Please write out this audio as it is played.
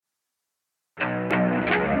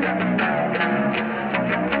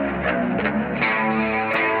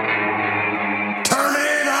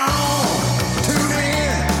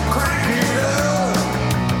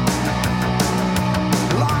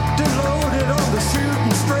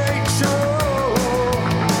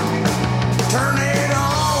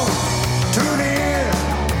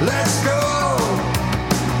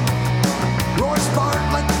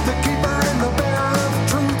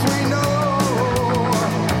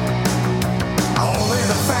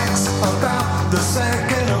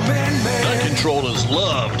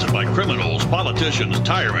loved by criminals, politicians,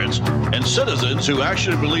 tyrants, and citizens who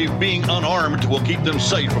actually believe being unarmed will keep them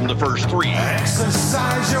safe from the first three.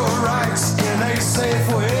 Exercise your rights in a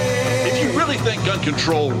safe way. If you really think gun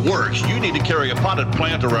control works, you need to carry a potted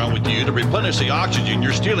plant around with you to replenish the oxygen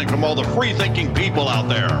you're stealing from all the free-thinking people out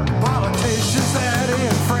there. Politicians that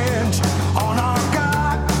infringe on our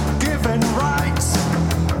God-given rights,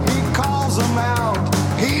 he calls them out.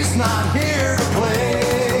 He's not here to play.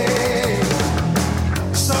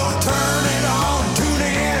 So turn it on, tune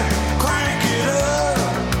in, crank it up.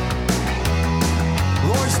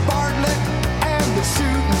 Royce Bartlett and the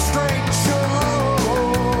Shooting Straight Show.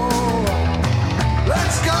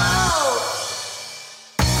 Let's go!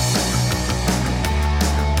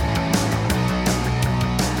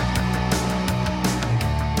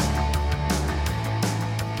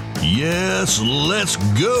 Yes, let's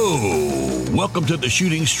go. Welcome to the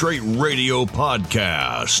Shooting Straight Radio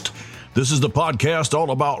podcast. This is the podcast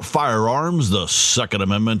all about firearms, the Second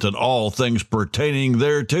Amendment, and all things pertaining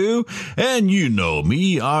thereto. And you know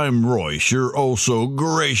me, I'm Royce, your oh-so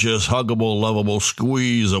gracious, huggable, lovable,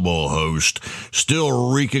 squeezable host,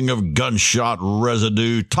 still reeking of gunshot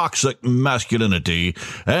residue, toxic masculinity,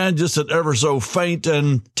 and just an ever-so faint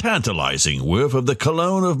and tantalizing whiff of the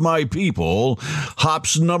cologne of my people,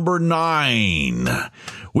 hops number 9.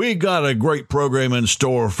 We got a great program in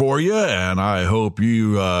store for you, and I hope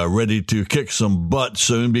you are ready to kick some butt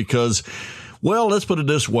soon because, well, let's put it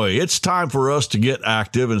this way. It's time for us to get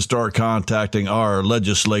active and start contacting our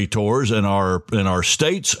legislators in our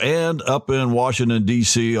states and up in Washington,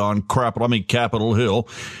 D.C. on Capitol Hill,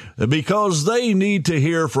 because they need to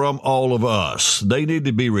hear from all of us. They need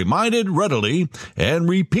to be reminded readily and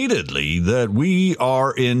repeatedly that we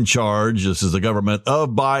are in charge. This is the government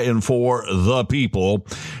of, by, and for the people,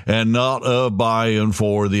 and not of, by, and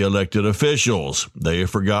for the elected officials. They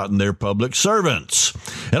have forgotten their public servants.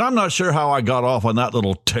 And I'm not sure how I got off on that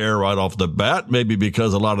little tear right off the bat, maybe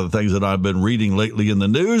because a lot of the things that I've been reading lately in the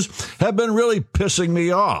news have been really pissing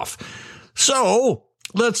me off. So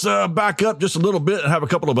let's back up just a little bit and have a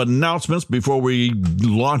couple of announcements before we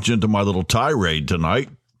launch into my little tirade tonight.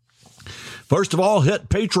 First of all, hit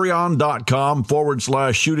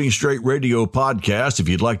patreon.com/Shooting Straight Radio podcast if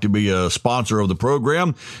you'd like to be a sponsor of the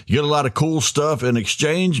program. You get a lot of cool stuff in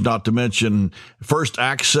exchange, not to mention first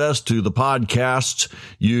access to the podcasts.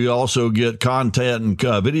 You also get content and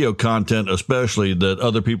video content, especially that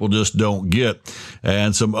other people just don't get,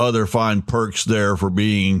 and some other fine perks there for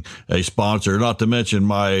being a sponsor, not to mention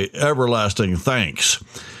my everlasting thanks.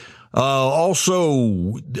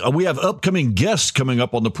 Also, we have upcoming guests coming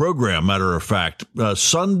up on the program. Matter of fact,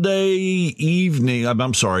 Saturday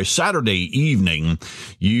evening,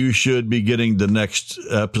 you should be getting the next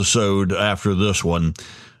episode after this one.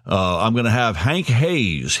 I'm going to have Hank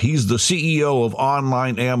Hayes. He's the CEO of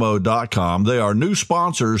OnlineAmmo.com. They are new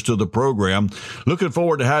sponsors to the program. Looking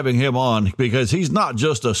forward to having him on because he's not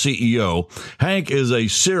just a CEO. Hank is a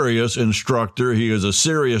serious instructor. He is a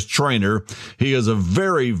serious trainer. He is a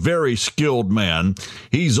very, very skilled man.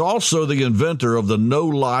 He's also the inventor of the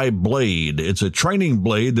No-Lie blade. It's a training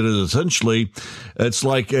blade that is essentially, it's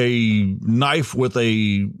like a knife with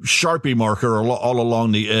a Sharpie marker all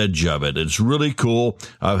along the edge of it. It's really cool.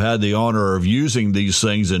 I've had the honor of using these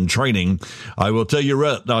things in training. I'll tell you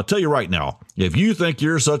right now, if you think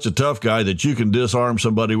you're such a tough guy that you can disarm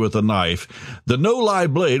somebody with a knife, the No-Lie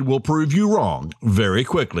blade will prove you wrong very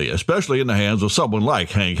quickly, especially in the hands of someone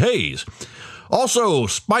like Hank Hayes. Also,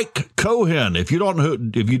 Spike Cohen. If you don't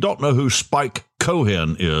know who Spike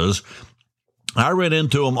Cohen is, I ran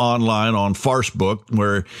into him online on Farcebook,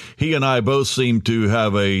 where he and I both seem to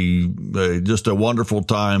have just a wonderful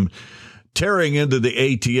time tearing into the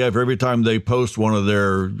ATF every time they post one of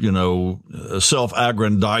their,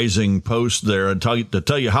 self-aggrandizing posts there and tell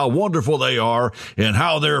you how wonderful they are and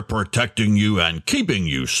how they're protecting you and keeping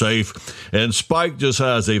you safe. And Spike just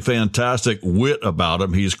has a fantastic wit about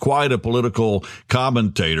him. He's quite a political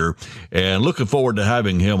commentator, and looking forward to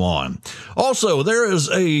having him on. Also, there is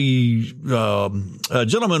a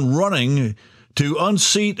gentleman running to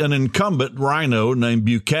unseat an incumbent rhino named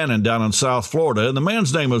Buchanan down in South Florida. And the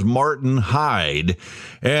man's name is Martin Hyde.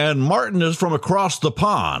 And Martin is from across the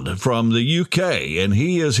pond from the UK. And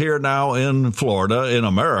he is here now in Florida, in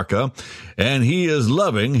America. And he is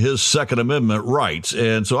loving his Second Amendment rights.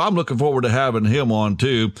 And so I'm looking forward to having him on,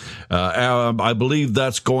 too. I believe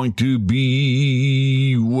that's going to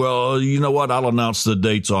be, well, you know what? I'll announce the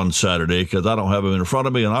dates on Saturday because I don't have them in front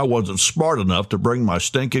of me. And I wasn't smart enough to bring my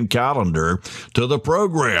stinking calendar to the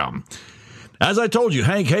program. As I told you,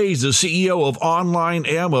 Hank Hayes is CEO of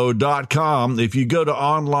OnlineAmmo.com. If you go to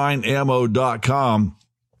OnlineAmmo.com,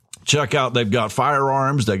 Check out, they've got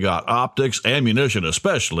firearms, they got optics, ammunition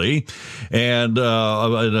especially, and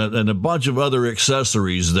a bunch of other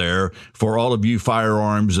accessories there for all of you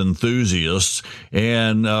firearms enthusiasts.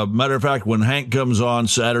 And matter of fact, when Hank comes on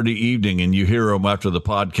Saturday evening and you hear him after the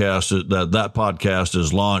podcast, that podcast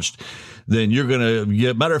is launched, then you're going to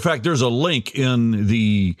get, matter of fact, there's a link in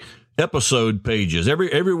the episode pages.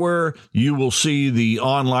 Everywhere you will see the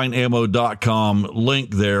onlineammo.com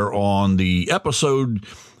link there on the episode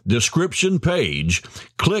description page.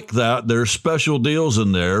 Click that. There's special deals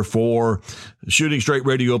in there for Shooting Straight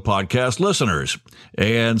Radio podcast listeners.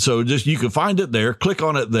 And so just, you can find it there, click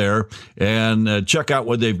on it there, and check out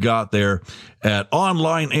what they've got there at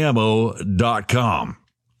onlineammo.com.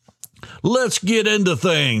 Let's get into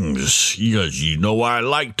things, because you know I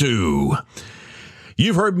like to.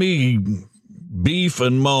 You've heard me beef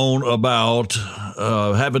and moan about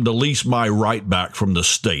having to lease my right back from the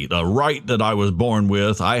state, a right that I was born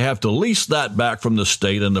with. I have to lease that back from the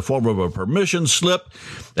state in the form of a permission slip,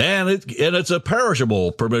 and it's a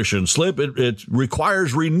perishable permission slip. It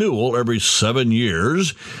requires renewal every 7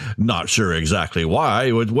 years. Not sure exactly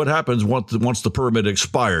why. What happens once the permit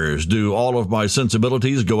expires? Do all of my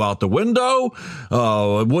sensibilities go out the window?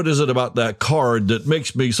 What is it about that card that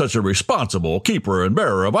makes me such a responsible keeper and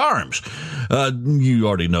bearer of arms? You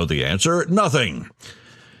already know the answer. Nothing.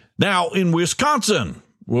 Now, in Wisconsin,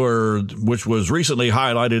 which was recently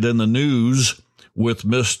highlighted in the news with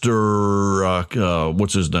Mr.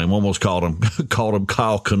 What's his name? Almost called him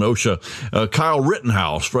Kyle Kenosha. Kyle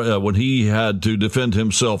Rittenhouse, when he had to defend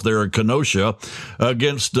himself there in Kenosha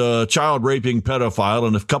against a child-raping pedophile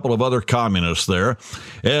and a couple of other communists there.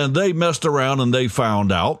 And they messed around and they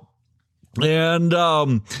found out. And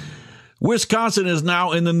Wisconsin is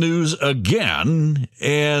now in the news again,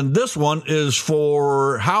 and this one is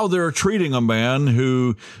for how they're treating a man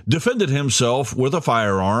who defended himself with a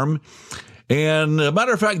firearm. And as a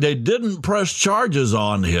matter of fact, they didn't press charges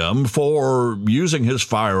on him for using his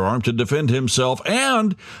firearm to defend himself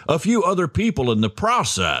and a few other people in the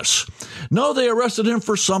process. No, they arrested him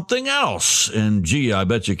for something else. And gee, I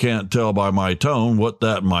bet you can't tell by my tone what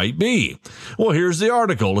that might be. Well, here's the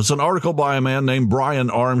article. It's an article by a man named Brian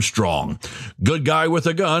Armstrong. Good guy with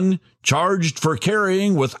a gun, charged for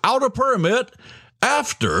carrying without a permit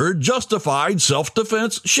after justified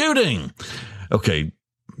self-defense shooting. Okay.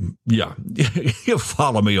 Yeah, you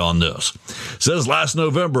follow me on this. Says last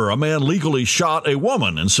November, a man legally shot a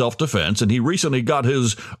woman in self-defense, and he recently got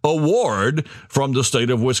his award from the state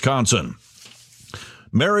of Wisconsin.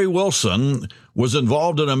 Mary Wilson was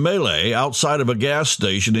involved in a melee outside of a gas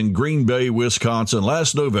station in Green Bay, Wisconsin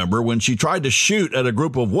last November when she tried to shoot at a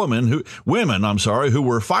group of women who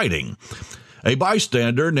were fighting. A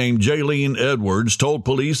bystander named Jaylene Edwards told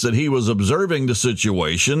police that he was observing the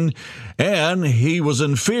situation and he was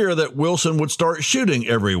in fear that Wilson would start shooting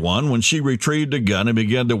everyone when she retrieved a gun and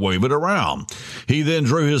began to wave it around. He then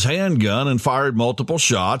drew his handgun and fired multiple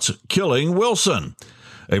shots, killing Wilson.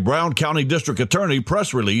 A Brown County District Attorney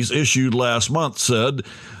press release issued last month said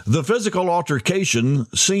the physical altercation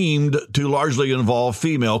seemed to largely involve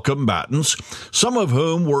female combatants, some of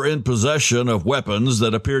whom were in possession of weapons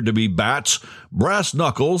that appeared to be bats, brass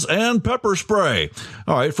knuckles, and pepper spray.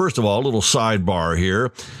 All right, first of all, a little sidebar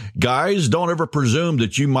here. Guys, don't ever presume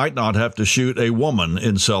that you might not have to shoot a woman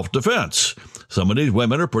in self-defense. Some of these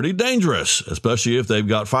women are pretty dangerous, especially if they've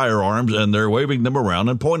got firearms and they're waving them around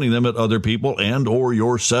and pointing them at other people and or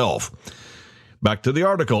yourself. Back to the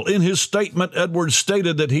article. In his statement, Edwards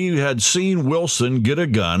stated that he had seen Wilson get a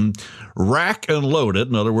gun, rack and load it,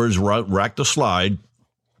 in other words, rack the slide,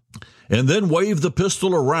 and then wave the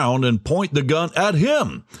pistol around and point the gun at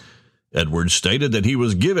him. Edwards stated that he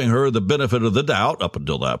was giving her the benefit of the doubt, up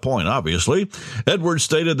until that point, obviously. Edwards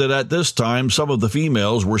stated that at this time, some of the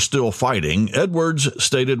females were still fighting. Edwards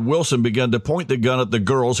stated Wilson began to point the gun at the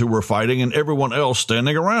girls who were fighting and everyone else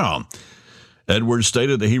standing around. Edwards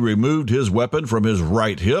stated that he removed his weapon from his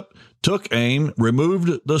right hip, took aim, removed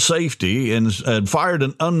the safety, and fired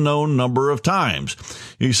an unknown number of times.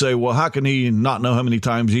 You say, well, how can he not know how many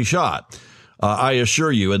times he shot? I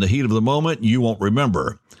assure you, in the heat of the moment, you won't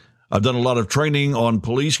remember. I've done a lot of training on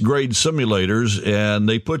police-grade simulators, and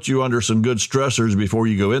they put you under some good stressors before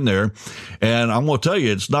you go in there. And I'm going to tell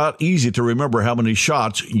you, it's not easy to remember how many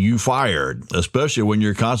shots you fired, especially when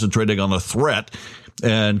you're concentrating on a threat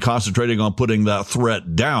and concentrating on putting that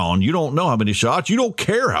threat down. You don't know how many shots. You don't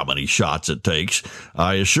care how many shots it takes,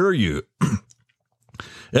 I assure you.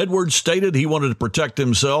 Edwards stated he wanted to protect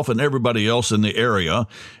himself and everybody else in the area,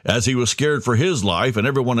 as he was scared for his life and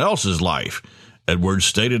everyone else's life. Edwards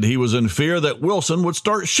stated he was in fear that Wilson would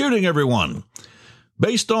start shooting everyone.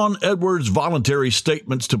 Based on Edwards' voluntary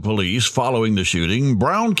statements to police following the shooting,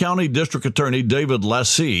 Brown County District Attorney David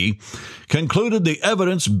Lassie concluded the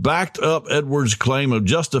evidence backed up Edwards' claim of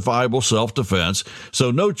justifiable self-defense, so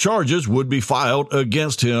no charges would be filed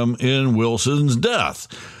against him in Wilson's death.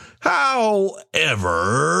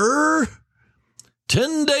 However,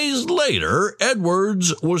 10 days later,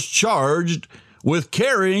 Edwards was charged with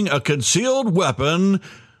carrying a concealed weapon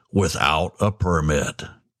without a permit.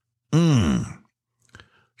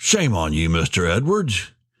 Shame on you, Mr.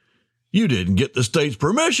 Edwards. You didn't get the state's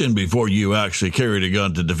permission before you actually carried a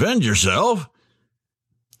gun to defend yourself.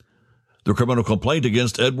 The criminal complaint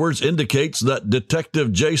against Edwards indicates that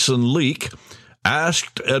Detective Jason Leake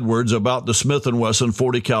asked Edwards about the Smith & Wesson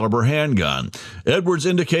 .40 caliber handgun. Edwards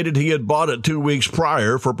indicated he had bought it 2 weeks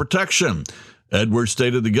prior for protection. Edwards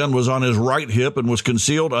stated the gun was on his right hip and was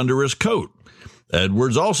concealed under his coat.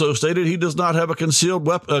 Edwards also stated he does not have a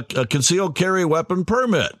concealed carry weapon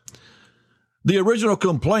permit. The original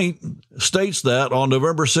complaint states that on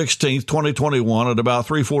November 16, 2021, at about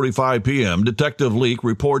 3:45 p.m., Detective Leake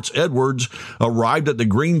reports Edwards arrived at the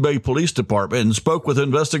Green Bay Police Department and spoke with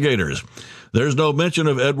investigators. There's no mention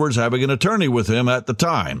of Edwards having an attorney with him at the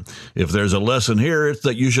time. If there's a lesson here, it's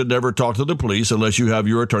that you should never talk to the police unless you have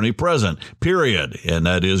your attorney present, period. And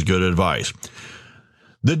that is good advice.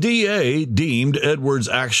 The DA deemed Edwards'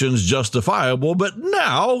 actions justifiable, but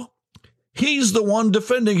now he's the one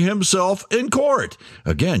defending himself in court.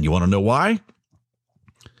 Again, you want to know why?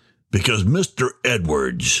 Because Mr.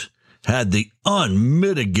 Edwards had the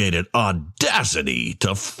unmitigated audacity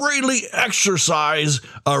to freely exercise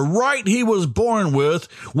a right he was born with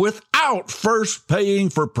without first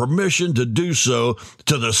paying for permission to do so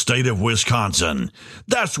to the state of Wisconsin.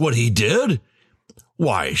 That's what he did.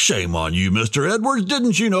 Why, shame on you, Mr. Edwards.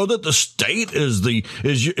 Didn't you know that the state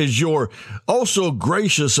is your also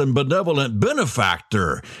gracious and benevolent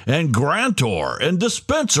benefactor and grantor and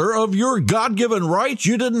dispenser of your God-given rights?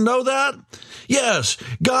 You didn't know that? Yes,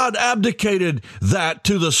 God abdicated that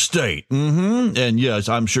to the state. And yes,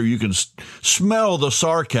 I'm sure you can smell the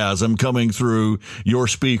sarcasm coming through your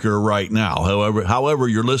speaker right now, however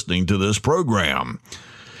you're listening to this program.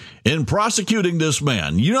 In prosecuting this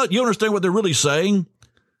man, you understand what they're really saying?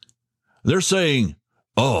 They're saying,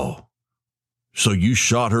 oh, so you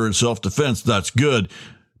shot her in self-defense. That's good,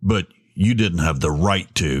 but you didn't have the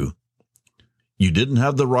right to. You didn't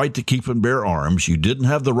have the right to keep and bear arms. You didn't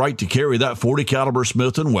have the right to carry that .40 caliber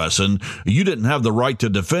Smith & Wesson. You didn't have the right to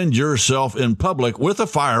defend yourself in public with a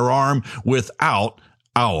firearm without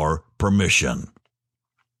our permission.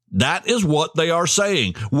 That is what they are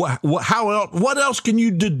saying. What else can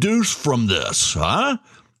you deduce from this, huh?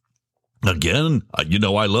 Again, I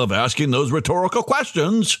love asking those rhetorical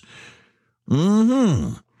questions.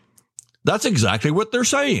 That's exactly what they're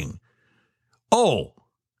saying. Yes,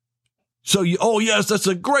 that's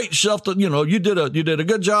a great you did a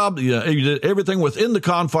good job. You did everything within the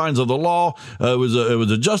confines of the law. It was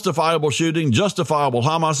a justifiable shooting, justifiable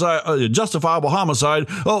homicide.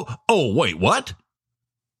 Oh, wait, what?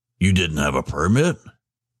 You didn't have a permit?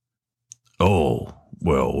 Oh,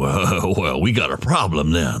 well, we got a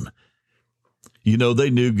problem then. They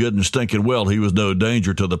knew good and stinking well he was no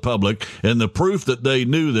danger to the public, and the proof that they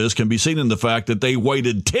knew this can be seen in the fact that they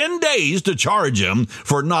waited 10 days to charge him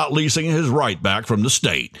for not leasing his right back from the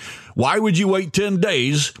state. Why would you wait 10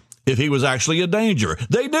 days if he was actually a danger?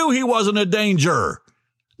 They knew he wasn't a danger.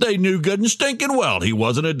 They knew good and stinking well he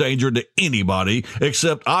wasn't a danger to anybody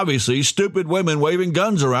except, obviously, stupid women waving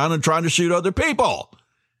guns around and trying to shoot other people.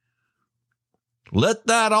 Let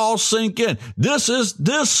that all sink in.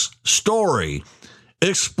 This story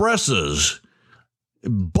expresses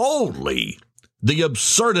boldly the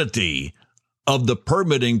absurdity of the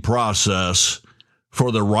permitting process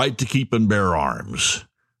for the right to keep and bear arms.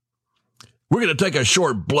 We're going to take a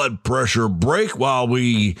short blood pressure break while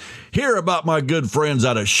we hear about my good friends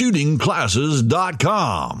out at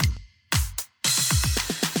shootingclasses.com.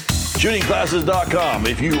 Shootingclasses.com.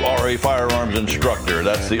 If you are a firearms instructor,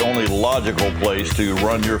 that's the only logical place to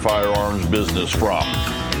run your firearms business from.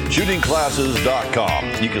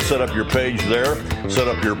 Shootingclasses.com. You can set up your page there, set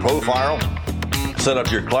up your profile, set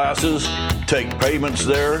up your classes, take payments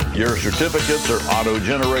there. Your certificates are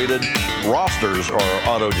auto-generated, rosters are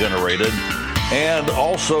auto-generated, and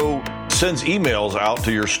also sends emails out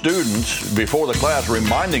to your students before the class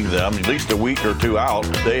reminding them, at least a week or two out,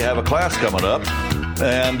 they have a class coming up.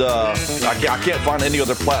 And I can't find any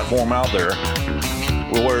other platform out there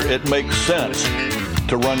where it makes sense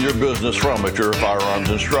to run your business from if you're a firearms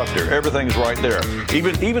instructor. Everything's right there.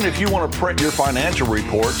 Even if you want to print your financial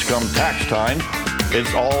reports come tax time,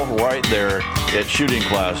 It's all right there at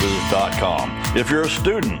shootingclasses.com. If you're a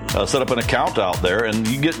student, set up an account out there and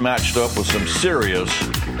you get matched up with some serious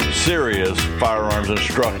firearms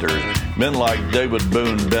instructors. Men like David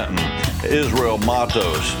Boone Benton, Israel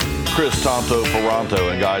Matos, Chris Tanto Ferranto,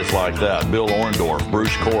 and guys like that, Bill Orndorff,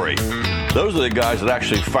 Bruce Corey. Those are the guys that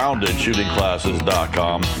actually founded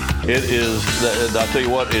shootingclasses.com. It is, I tell you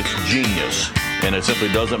what, it's genius. And it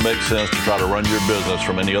simply doesn't make sense to try to run your business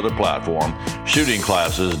from any other platform.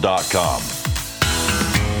 Shootingclasses.com.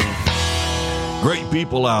 Great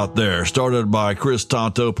people out there, started by Chris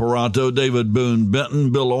Tanto Ferranto, David Boone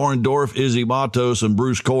Benton, Bill Orndorff, Izzy Matos, and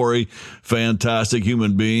Bruce Corey. Fantastic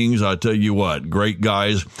human beings. I tell you what, great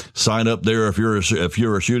guys. Sign up there if you're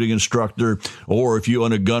a shooting instructor, or if you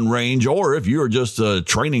own a gun range, or if you're just a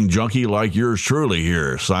training junkie like yours truly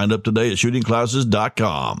here. Sign up today at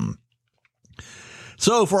shootingclasses.com.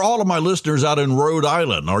 So for all of my listeners out in Rhode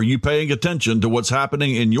Island, are you paying attention to what's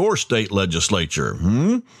happening in your state legislature?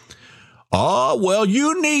 Well,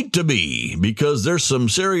 you need to be, because there's some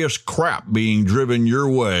serious crap being driven your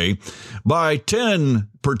way by 10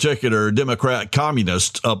 particular Democrat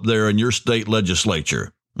communists up there in your state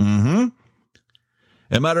legislature. As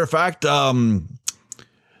a matter of fact,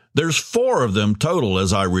 there's 4 of them total,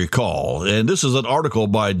 as I recall. And this is an article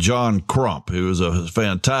by John Crump, who is a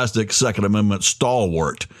fantastic Second Amendment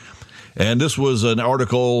stalwart. And this was an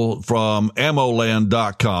article from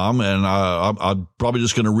ammoland.com, and I'm probably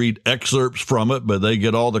just going to read excerpts from it, but they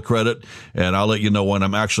get all the credit, and I'll let you know when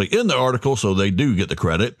I'm actually in the article, so they do get the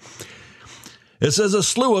credit. It says a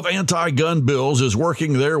slew of anti-gun bills is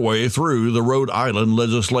working their way through the Rhode Island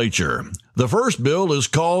legislature. The first bill is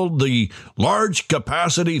called the Large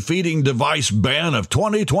Capacity Feeding Device Ban of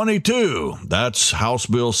 2022. That's House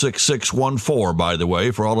Bill 6614, by the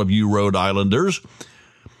way, for all of you Rhode Islanders.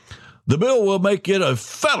 The bill will make it a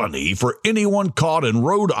felony for anyone caught in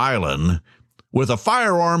Rhode Island with a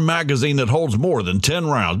firearm magazine that holds more than 10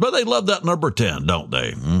 rounds. But they love that number 10, don't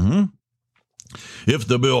they? If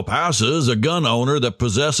the bill passes, a gun owner that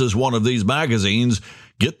possesses one of these magazines,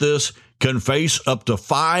 get this, can face up to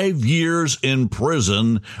 5 years in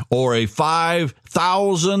prison or a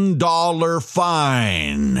 $5,000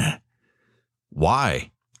 fine. Why?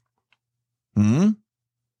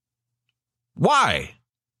 Why?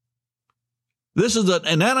 This is an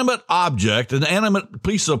inanimate object, an inanimate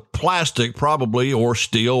piece of plastic, probably, or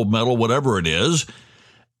steel, metal, whatever it is,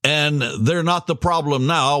 and they're not the problem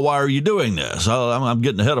now. Why are you doing this? I'm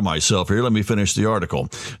getting ahead of myself here. Let me finish the article.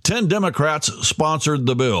 10 Democrats sponsored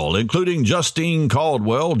the bill, including Justine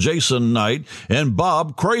Caldwell, Jason Knight, and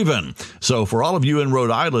Bob Craven. So for all of you in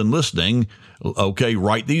Rhode Island listening, okay,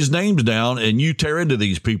 write these names down, and you tear into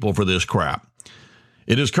these people for this crap.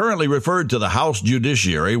 It is currently referred to the House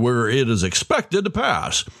Judiciary, where it is expected to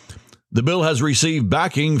pass. The bill has received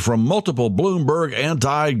backing from multiple Bloomberg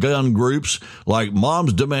anti-gun groups like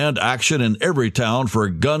Moms Demand Action in Everytown for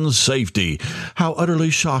Gun Safety. How utterly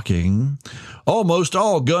shocking. Almost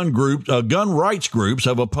all gun rights groups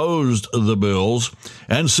have opposed the bills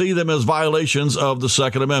and see them as violations of the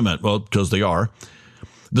Second Amendment. Well, because they are.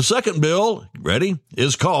 The second bill, ready,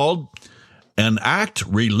 is called An Act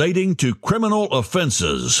Relating to Criminal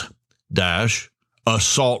Offenses -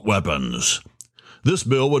 Assault Weapons. This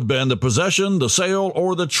bill would ban the possession, the sale,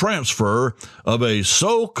 or the transfer of a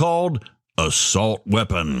so-called assault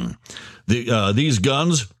weapon. These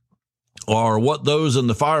guns are what those in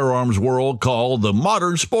the firearms world call the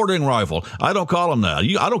modern sporting rifle. I don't call them that.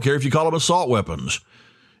 I don't care if you call them assault weapons.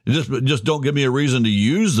 Just don't give me a reason to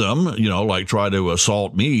use them, like try to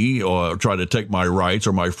assault me or try to take my rights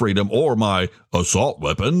or my freedom or my assault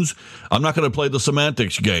weapons. I'm not going to play the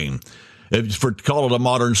semantics game. To call it a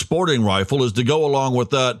modern sporting rifle is to go along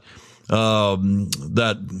with that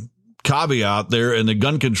caveat there in the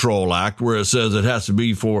Gun Control Act where it says it has to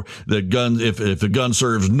be for the gun if the gun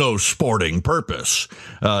serves no sporting purpose.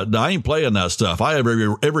 Now, I ain't playing that stuff. I have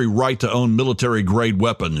every right to own military grade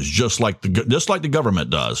weapons, just like the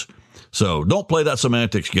government does. So don't play that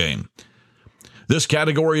semantics game. This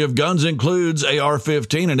category of guns includes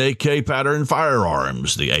AR-15 and AK pattern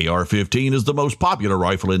firearms. The AR-15 is the most popular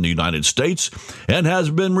rifle in the United States and has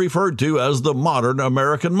been referred to as the modern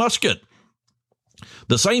American musket.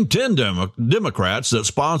 The same 10 Democrats that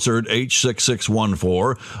sponsored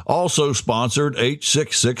H6614 also sponsored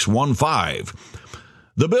H6615.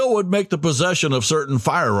 The bill would make the possession of certain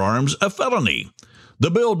firearms a felony. The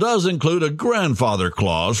bill does include a grandfather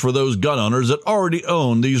clause for those gun owners that already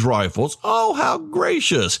own these rifles. Oh, how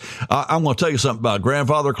gracious. I'm going to tell you something about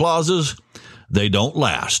grandfather clauses. They don't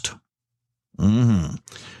last.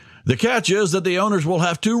 The catch is that the owners will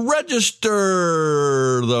have to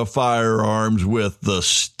register the firearms with the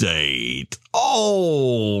state.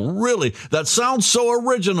 Oh, really? That sounds so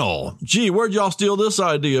original. Gee, where'd y'all steal this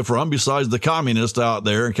idea from besides the communists out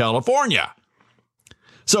there in California?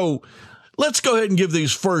 So let's go ahead and give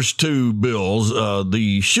these first two bills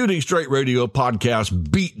the Shooting Straight Radio podcast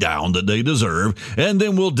beatdown that they deserve, and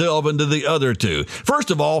then we'll delve into the other two.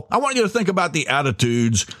 First of all, I want you to think about the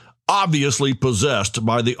attitudes obviously possessed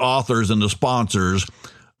by the authors and the sponsors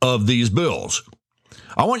of these bills.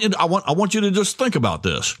 I want you to just think about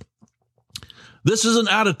this. This is an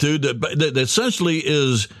attitude that essentially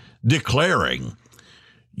is declaring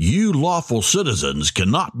you lawful citizens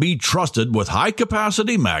cannot be trusted with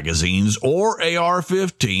high-capacity magazines or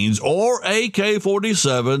AR-15s or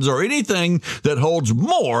AK-47s or anything that holds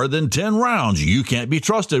more than 10 rounds. You can't be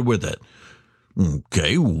trusted with it.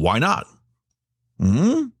 Okay, why not?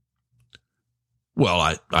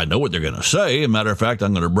 Well, I know what they're going to say. As a matter of fact,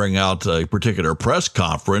 I'm going to bring out a particular press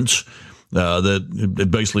conference that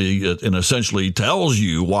basically and essentially tells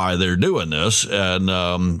you why they're doing this. And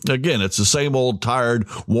again, it's the same old tired,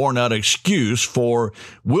 worn-out excuse for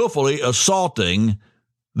willfully assaulting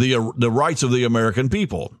the rights of the American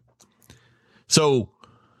people. So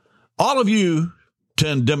all of you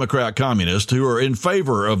 10 Democrat communists who are in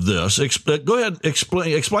favor of this, go ahead and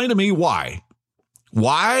explain to me why.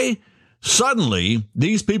 Why suddenly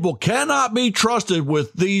these people cannot be trusted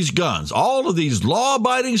with these guns. All of these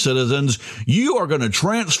law-abiding citizens, you are going to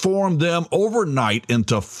transform them overnight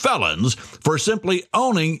into felons for simply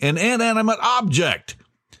owning an inanimate object.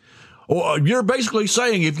 Or you're basically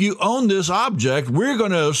saying if you own this object, we're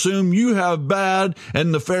going to assume you have bad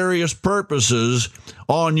and nefarious purposes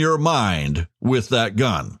on your mind with that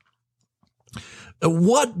gun.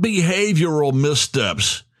 What behavioral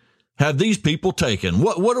missteps have these people taken?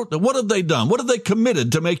 What have they done? What have they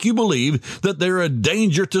committed to make you believe that they're a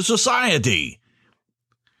danger to society?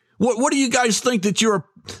 What do you guys think that you're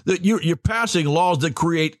passing laws that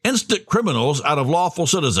create instant criminals out of lawful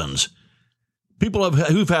citizens? People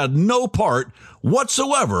who've had no part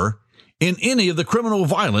whatsoever in any of the criminal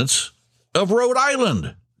violence of Rhode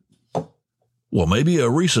Island. Well, maybe a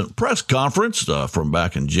recent press conference from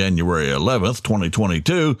back in January 11th,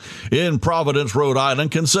 2022, in Providence, Rhode Island,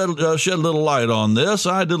 can shed a little light on this.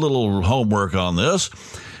 I did a little homework on this.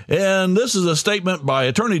 And this is a statement by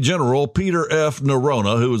Attorney General Peter F.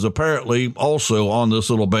 Nerona, who is apparently also on this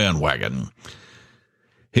little bandwagon.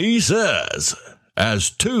 He says, as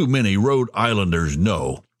too many Rhode Islanders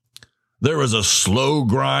know, there is a slow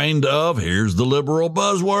grind of, here's the liberal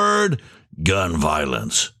buzzword, gun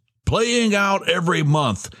violence, playing out every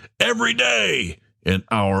month, every day in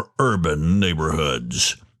our urban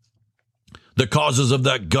neighborhoods. The causes of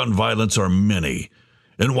that gun violence are many,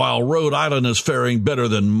 and while Rhode Island is faring better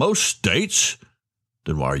than most states,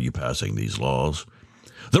 then why are you passing these laws?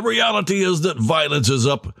 The reality is that violence is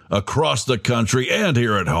up across the country and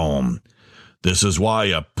here at home. This is why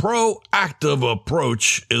a proactive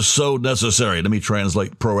approach is so necessary. Let me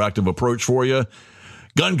translate proactive approach for you.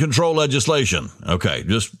 Gun control legislation. Okay,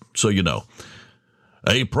 just so you know.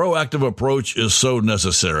 A proactive approach is so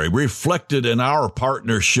necessary, reflected in our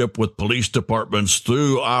partnership with police departments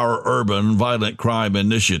through our Urban Violent Crime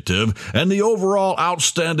Initiative and the overall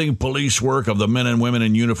outstanding police work of the men and women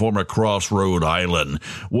in uniform across Rhode Island.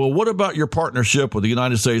 Well, what about your partnership with the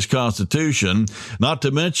United States Constitution, not to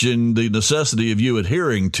mention the necessity of you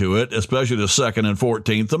adhering to it, especially the 2nd and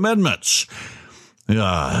 14th Amendments?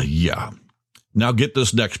 Yeah. Now get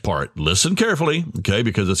this next part. Listen carefully, okay,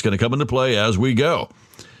 because it's going to come into play as we go.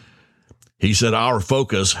 He said our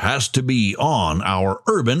focus has to be on our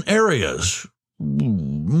urban areas.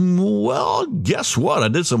 Well, guess what? I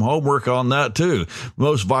did some homework on that, too.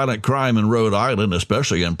 Most violent crime in Rhode Island,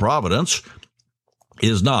 especially in Providence,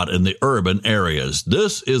 is not in the urban areas.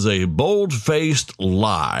 This is a bold-faced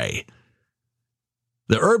lie.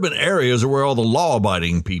 The urban areas are where all the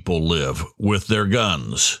law-abiding people live with their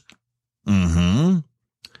guns.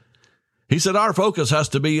 He said our focus has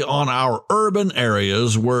to be on our urban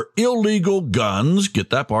areas where illegal guns,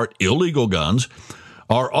 get that part, illegal guns,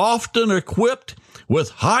 are often equipped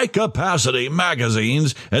with high-capacity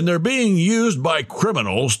magazines, and they're being used by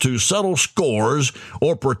criminals to settle scores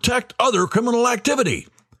or protect other criminal activity.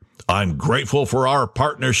 I'm grateful for our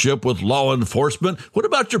partnership with law enforcement. What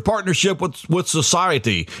about your partnership with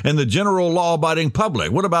society and the general law-abiding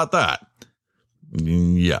public? What about that?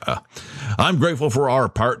 Yeah. I'm grateful for our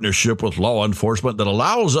partnership with law enforcement that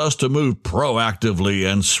allows us to move proactively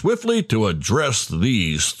and swiftly to address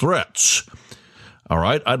these threats. All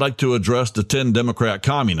right, I'd like to address the 10 Democrat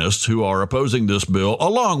communists who are opposing this bill,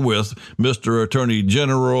 along with Mr. Attorney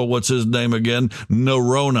General, what's his name again?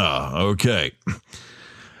 Noronha. Okay.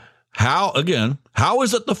 How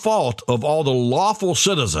is it the fault of all the lawful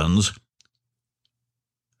citizens?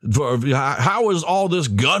 How is all this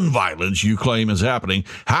gun violence you claim is happening?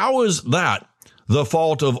 How is that the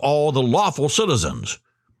fault of all the lawful citizens?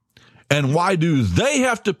 And why do they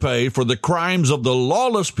have to pay for the crimes of the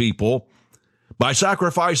lawless people by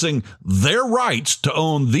sacrificing their rights to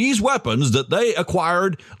own these weapons that they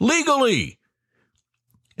acquired legally?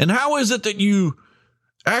 And how is it that you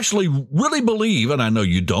actually really believe, and I know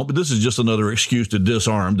you don't, but this is just another excuse to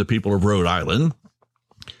disarm the people of Rhode Island?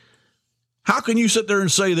 How can you sit there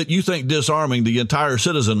and say that you think disarming the entire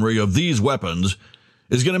citizenry of these weapons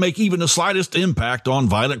is going to make even the slightest impact on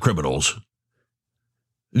violent criminals?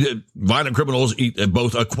 Violent criminals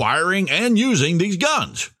both acquiring and using these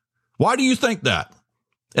guns. Why do you think that?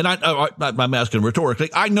 And I'm asking rhetorically,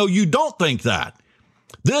 I know you don't think that.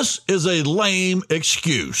 This is a lame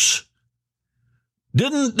excuse.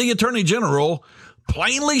 Didn't the Attorney General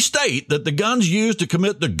plainly state that the guns used to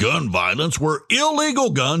commit the gun violence were illegal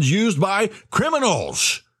guns used by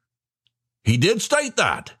criminals? He did state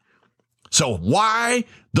that. So why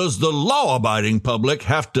does the law-abiding public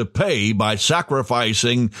have to pay by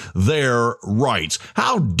sacrificing their rights?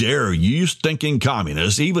 How dare you stinking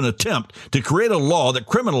communists even attempt to create a law that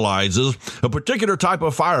criminalizes a particular type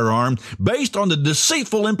of firearm based on the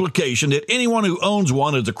deceitful implication that anyone who owns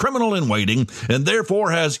one is a criminal in waiting and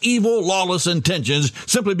therefore has evil, lawless intentions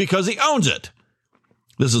simply because he owns it?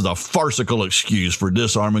 This is a farcical excuse for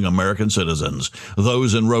disarming American citizens,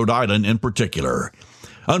 those in Rhode Island in particular.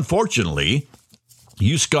 Unfortunately,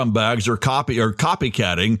 you scumbags are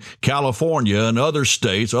copycatting California and other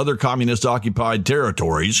states, other communist-occupied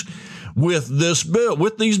territories with this bill,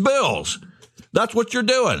 with these bills. That's what you're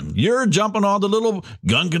doing. You're jumping on the little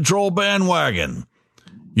gun control bandwagon.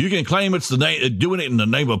 You can claim it's doing it in the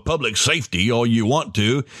name of public safety all you want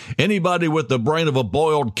to. Anybody with the brain of a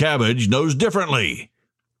boiled cabbage knows differently.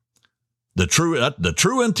 The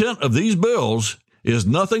true intent of these bills is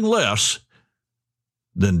nothing less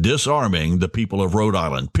than disarming the people of Rhode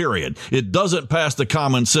Island, period. It doesn't pass the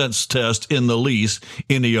common sense test in the least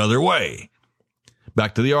any other way.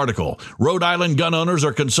 Back to the article. Rhode Island gun owners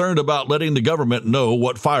are concerned about letting the government know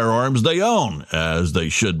what firearms they own, as they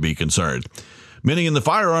should be concerned. Many in the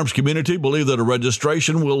firearms community believe that a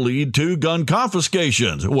registration will lead to gun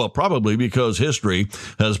confiscations. Well, probably because history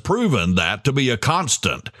has proven that to be a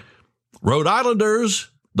constant. Rhode Islanders,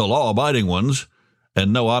 the law-abiding ones,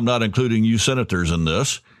 and no, I'm not including you senators in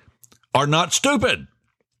this, are not stupid.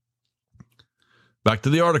 Back to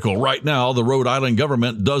the article. Right now, the Rhode Island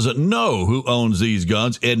government doesn't know who owns these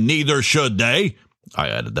guns, and neither should they. I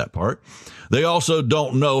added that part. They also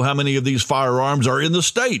don't know how many of these firearms are in the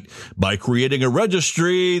state. By creating a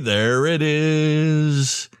registry, there it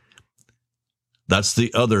is. That's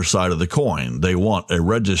the other side of the coin. They want a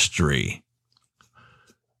registry.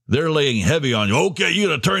 They're laying heavy on you. Okay, you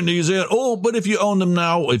got to turn these in. Oh, but if you own them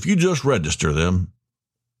now, if you just register them,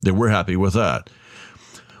 then we're happy with that.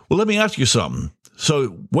 Well, let me ask you something.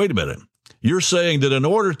 So, wait a minute. You're saying that in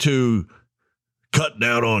order to cut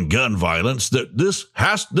down on gun violence, that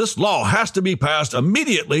this law has to be passed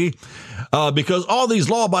immediately because all these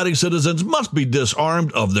law-abiding citizens must be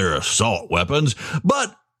disarmed of their assault weapons.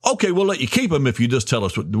 But, okay, we'll let you keep them if you just tell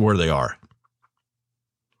us where they are.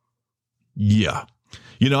 Yeah.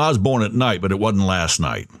 You know, I was born at night, but it wasn't last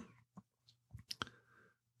night.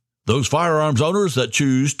 Those firearms owners that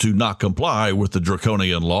choose to not comply with the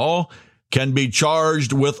draconian law can be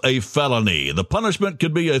charged with a felony. The punishment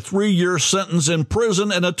could be a 3-year sentence in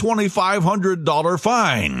prison and a $2,500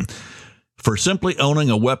 fine for simply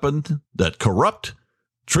owning a weapon that corrupt,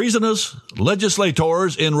 treasonous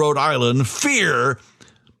legislators in Rhode Island fear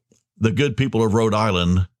the good people of Rhode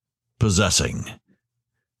Island possessing.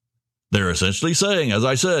 They're essentially saying, as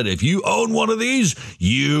I said, if you own one of these,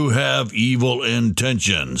 you have evil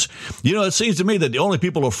intentions. You know, it seems to me that the only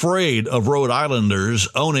people afraid of Rhode Islanders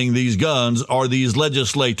owning these guns are these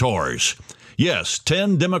legislators. Yes,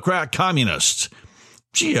 10 Democrat communists.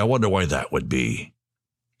 Gee, I wonder why that would be.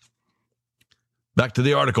 Back to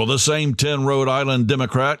the article. The same 10 Rhode Island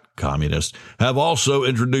Democrat communists have also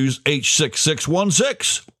introduced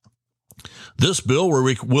H6616. This bill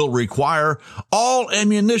will require all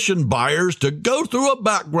ammunition buyers to go through a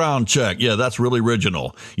background check. Yeah, that's really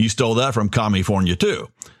original. You stole that from California, too.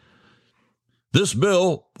 This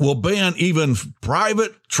bill will ban even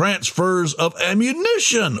private transfers of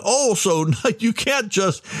ammunition. Oh, so you can't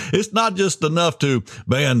just, it's not just enough to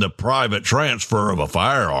ban the private transfer of a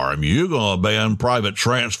firearm. You're going to ban private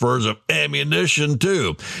transfers of ammunition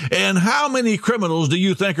too. And how many criminals do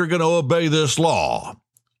you think are going to obey this law?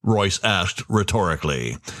 Royce asked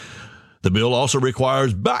rhetorically. The bill also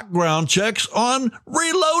requires background checks on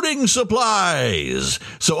reloading supplies.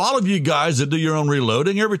 So all of you guys that do your own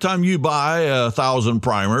reloading, every time you buy 1,000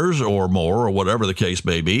 primers or more, or whatever the case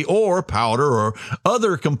may be, or powder or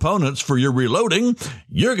other components for your reloading,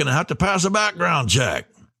 you're going to have to pass a background check.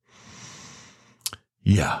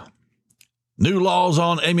 Yeah. New laws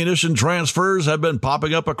on ammunition transfers have been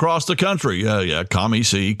popping up across the country. Commie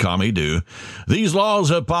see, commie do. These laws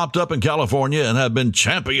have popped up in California and have been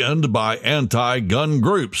championed by anti-gun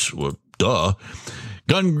groups. Well, duh.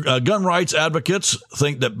 Gun rights advocates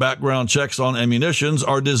think that background checks on ammunitions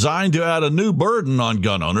are designed to add a new burden on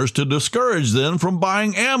gun owners to discourage them from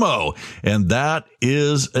buying ammo. And that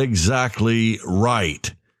is exactly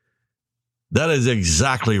right. That is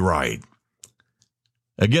exactly right.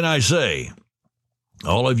 Again, I say,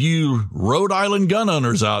 all of you Rhode Island gun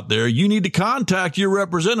owners out there, you need to contact your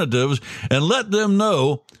representatives and let them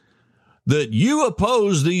know that you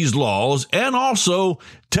oppose these laws, and also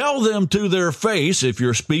tell them to their face, if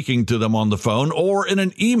you're speaking to them on the phone or in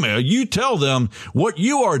an email, you tell them what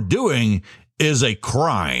you are doing is a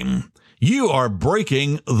crime. You are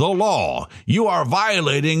breaking the law. You are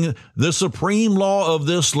violating the supreme law of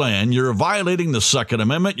this land. You're violating the Second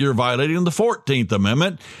Amendment. You're violating the 14th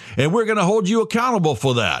Amendment. And we're going to hold you accountable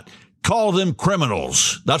for that. Call them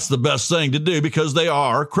criminals. That's the best thing to do, because they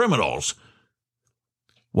are criminals.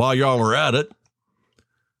 While y'all are at it,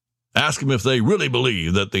 ask them if they really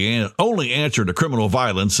believe that the only answer to criminal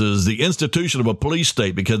violence is the institution of a police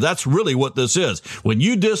state, because that's really what this is. When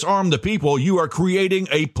you disarm the people, you are creating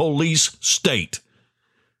a police state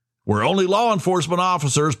where only law enforcement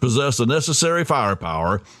officers possess the necessary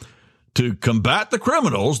firepower to combat the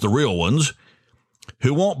criminals, the real ones,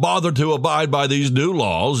 who won't bother to abide by these new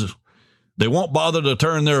laws. They won't bother to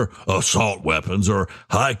turn their assault weapons or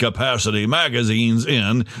high-capacity magazines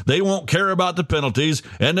in. They won't care about the penalties,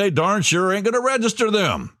 and they darn sure ain't going to register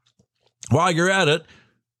them. While you're at it,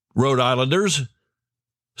 Rhode Islanders,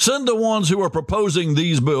 send the ones who are proposing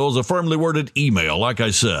these bills a firmly worded email, like I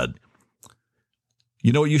said.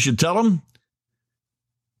 You know what you should tell them?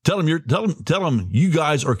 Tell them you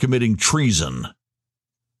guys are committing treason.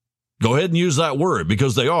 Go ahead and use that word,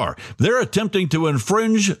 because they are. They're attempting to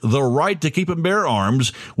infringe the right to keep and bear arms,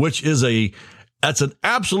 which is that's an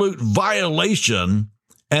absolute violation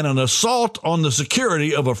and an assault on the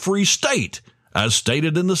security of a free state, as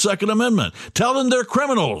stated in the Second Amendment. Tell them they're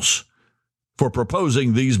criminals for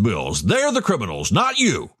proposing these bills. They're the criminals, not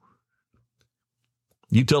you.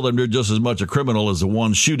 You tell them they're just as much a criminal as the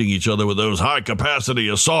ones shooting each other with those high-capacity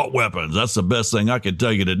assault weapons. That's the best thing I can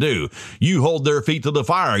tell you to do. You hold their feet to the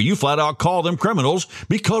fire. You flat out call them criminals,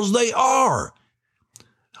 because they are.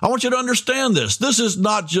 I want you to understand this. This is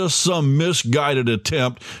not just some misguided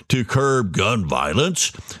attempt to curb gun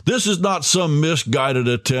violence. This is not some misguided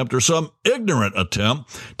attempt or some ignorant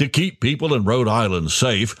attempt to keep people in Rhode Island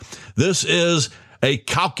safe. This is a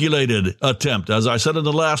calculated attempt. As I said in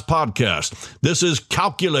the last podcast, this is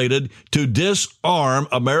calculated to disarm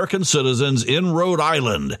American citizens in Rhode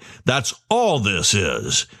Island. That's all this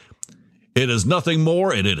is. It is nothing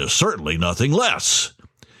more, and it is certainly nothing less.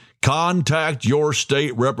 Contact your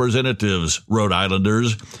state representatives, Rhode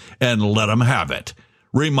Islanders, and let them have it.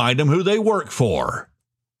 Remind them who they work for,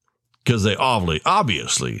 because they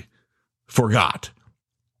obviously forgot.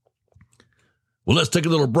 Well, let's take a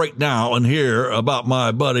little break now and hear about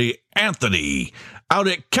my buddy Anthony out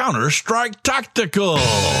at Counter-Strike Tactical.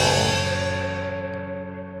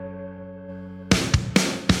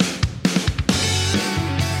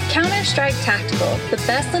 Counter-Strike Tactical, the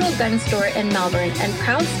best little gun store in Melbourne and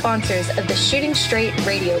proud sponsors of the Shooting Straight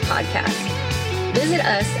radio podcast. Visit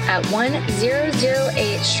us at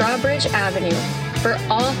 1008 Strawbridge Avenue for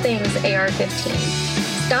all things AR-15.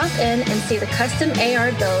 Stop in and see the custom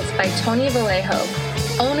AR builds by Tony Vallejo,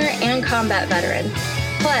 owner and combat veteran.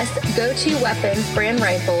 Plus, go-to weapons, brand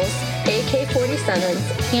rifles, AK-47s,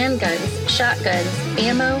 handguns, shotguns,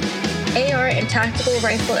 ammo, AR and tactical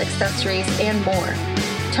rifle accessories, and more.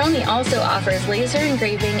 Tony also offers laser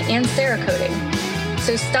engraving and Cerakoting.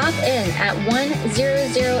 So stop in at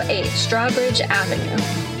 1008 Strawbridge Avenue,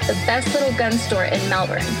 the best little gun store in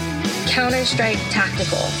Melbourne. Counter-Strike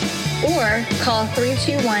Tactical. Or call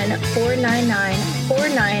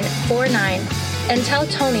 321-499-4949 and tell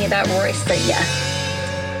Tony that Royce said yes.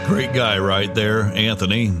 Great guy right there,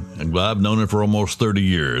 Anthony. I've known him for almost 30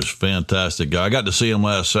 years. Fantastic guy. I got to see him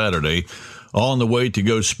last Saturday on the way to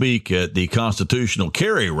go speak at the Constitutional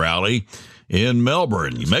Carry rally in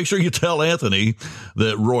Melbourne. Make sure you tell Anthony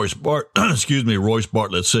that Royce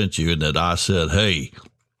Bartlett sent you and that I said, hey.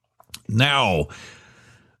 Now,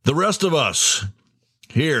 the rest of us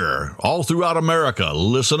here, all throughout America,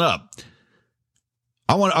 listen up.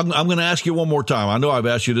 I'm going to ask you one more time. I know I've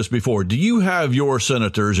asked you this before. Do you have your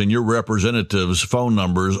senators and your representatives' phone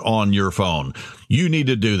numbers on your phone? You need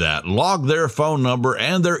to do that. Log their phone number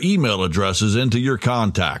and their email addresses into your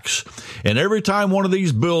contacts. And every time one of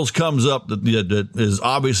these bills comes up that is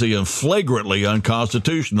obviously and flagrantly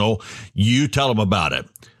unconstitutional, you tell them about it.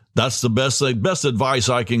 That's the best advice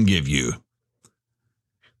I can give you.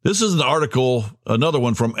 This is an article, another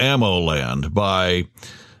one from AmmoLand by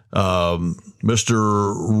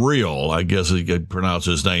Mr. Real, I guess he could pronounce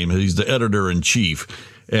his name. He's the editor-in-chief.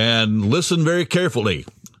 And listen very carefully,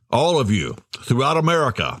 all of you throughout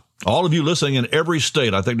America, all of you listening in every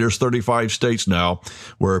state. I think there's 35 states now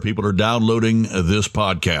where people are downloading this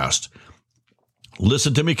podcast.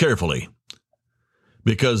 Listen to me carefully,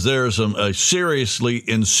 because there's a seriously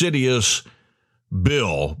insidious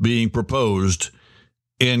bill being proposed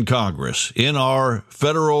in Congress, in our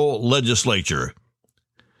federal legislature.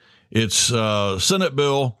 It's Senate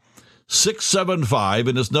Bill 675,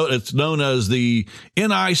 and it's known as the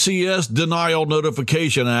NICS Denial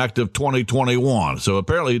Notification Act of 2021. So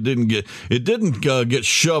apparently it didn't get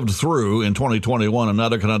shoved through in 2021, and now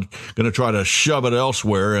they're going to try to shove it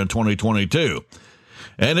elsewhere in 2022.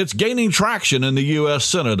 And it's gaining traction in the U.S.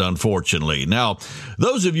 Senate, unfortunately. Now,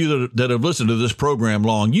 those of you that have listened to this program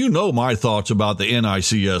long, you know my thoughts about the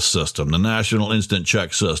NICS system, the National Instant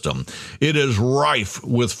Check System. It is rife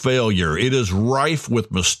with failure. It is rife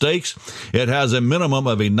with mistakes. It has a minimum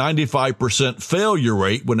of a 95% failure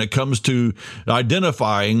rate when it comes to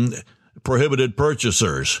identifying prohibited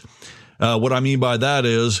purchasers. What I mean by that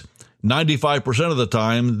is 95% of the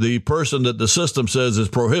time, the person that the system says is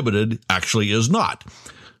prohibited actually is not.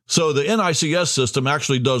 So the NICS system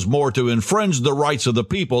actually does more to infringe the rights of the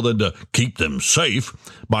people than to keep them safe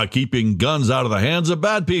by keeping guns out of the hands of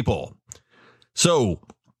bad people. So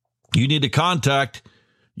you need to contact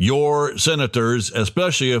your senators,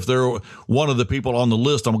 especially if they're one of the people on the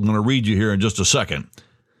list I'm going to read you here in just a second.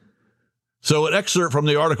 So an excerpt from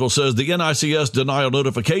the article says the NICS Denial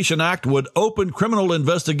Notification Act would open criminal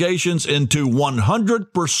investigations into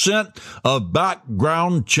 100% of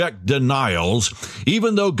background check denials,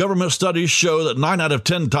 even though government studies show that 9 out of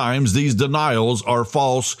 10 times these denials are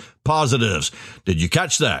false positives. Did you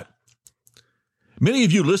catch that? Many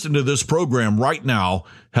of you listening to this program right now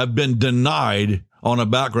have been denied on a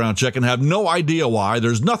background check and have no idea why.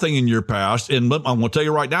 There's nothing in your past, and I'm going to tell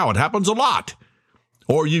you right now, it happens a lot.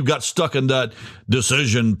 Or you've got stuck in that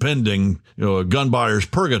decision pending, gun buyer's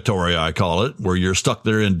purgatory, I call it, where you're stuck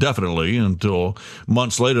there indefinitely until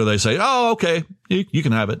months later they say, oh, okay, you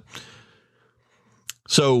can have it.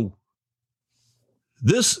 So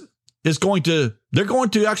this is they're going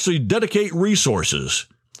to actually dedicate resources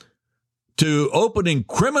to opening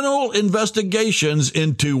criminal investigations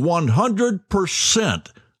into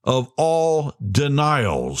 100% of all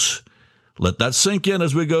denials. Let that sink in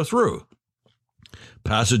as we go through.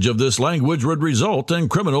 Passage of this language would result in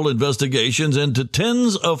criminal investigations into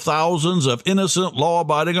tens of thousands of innocent,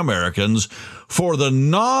 law-abiding Americans for the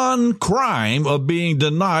non-crime of being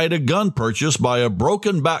denied a gun purchase by a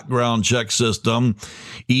broken background check system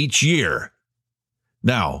each year.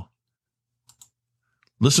 Now,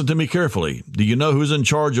 listen to me carefully. Do you know who's in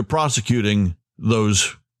charge of prosecuting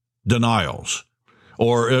those denials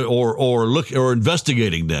or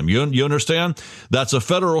investigating them? You understand? That's a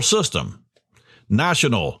federal system.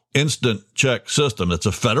 National Instant Check System. It's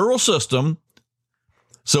a federal system.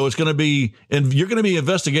 So it's going to be, and you're going to be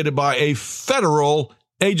investigated by a federal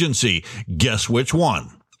agency. Guess which one?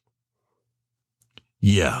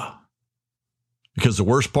 Yeah. Because the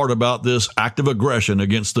worst part about this act of aggression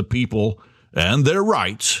against the people and their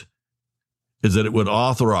rights is that it would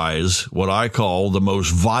authorize what I call the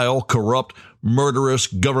most vile, corrupt, murderous,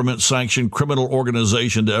 government-sanctioned criminal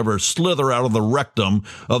organization to ever slither out of the rectum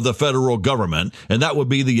of the federal government, and that would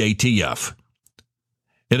be the ATF.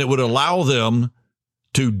 And it would allow them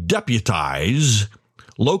to deputize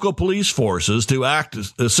local police forces to act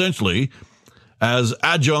essentially as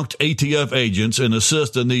adjunct ATF agents and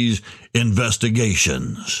assist in these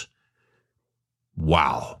investigations.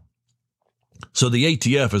 Wow. So the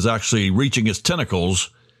ATF is actually reaching its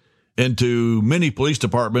tentacles into many police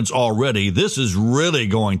departments already. This is really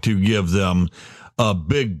going to give them a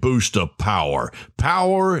big boost of power.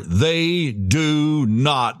 Power they do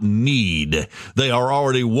not need. They are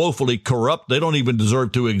already woefully corrupt. They don't even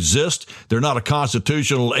deserve to exist. They're not a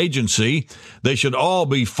constitutional agency. They should all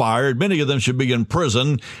be fired. Many of them should be in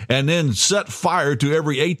prison, and then set fire to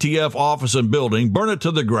every ATF office and building, burn it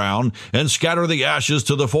to the ground, and scatter the ashes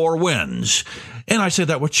to the four winds. And I say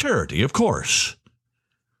that with charity, of course.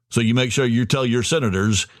 So you make sure you tell your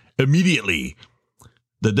senators immediately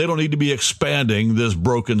that they don't need to be expanding this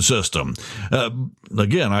broken system.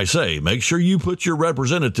 Again, I say, make sure you put your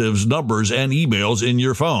representatives' numbers and emails in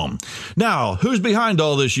your phone. Now, who's behind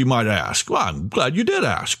all this, you might ask? Well, I'm glad you did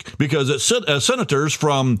ask, because it's senators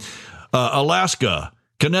from Alaska,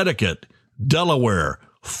 Connecticut, Delaware,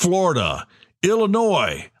 Florida,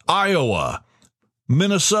 Illinois, Iowa,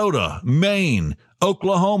 Minnesota, Maine,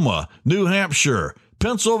 Oklahoma, New Hampshire,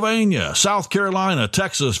 Pennsylvania, South Carolina,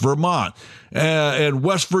 Texas, Vermont, and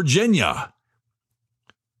West Virginia.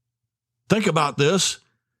 Think about this.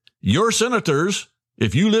 Your senators,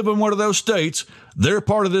 if you live in one of those states, they're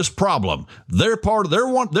part of this problem. They're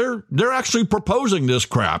actually proposing this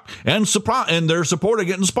crap, and they're supporting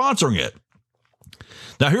it and sponsoring it.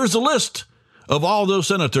 Now, here's a list of all those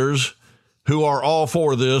senators who are all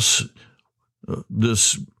for this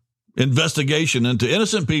investigation into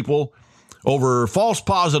innocent people over false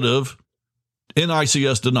positive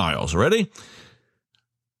NICS denials. Ready?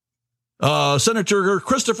 Senator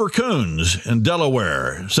Christopher Coons in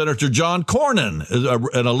Delaware. Senator John Cornyn,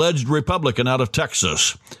 an alleged Republican out of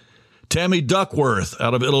Texas. Tammy Duckworth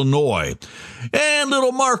out of Illinois. And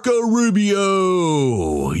little Marco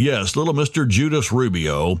Rubio. Yes, little Mr. Judas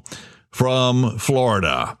Rubio from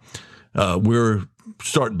Florida. We're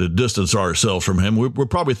starting to distance ourselves from him.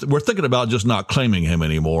 We're thinking about just not claiming him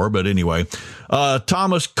anymore. But anyway,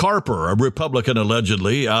 Thomas Carper, a Republican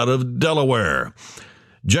allegedly out of Delaware.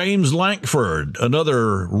 James Lankford,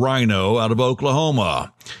 another rhino out of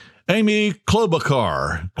Oklahoma. Amy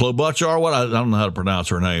Klobuchar, I don't know how to pronounce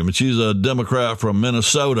her name, but she's a Democrat from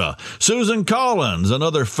Minnesota. Susan Collins,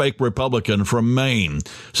 another fake Republican from Maine.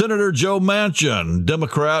 Senator Joe Manchin,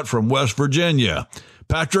 Democrat from West Virginia.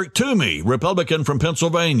 Patrick Toomey, Republican from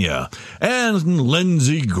Pennsylvania. And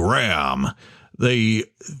Lindsey Graham, the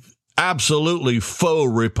absolutely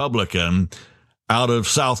faux Republican out of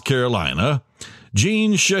South Carolina.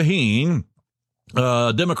 Jean Shaheen,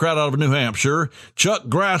 Democrat out of New Hampshire. Chuck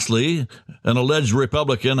Grassley, an alleged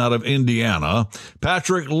Republican out of Indiana.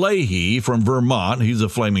 Patrick Leahy from Vermont. He's a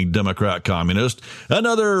flaming Democrat communist.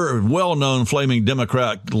 Another well-known flaming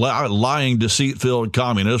Democrat, lying, deceit-filled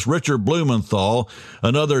communist. Richard Blumenthal,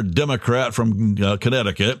 another Democrat from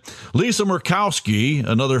Connecticut. Lisa Murkowski,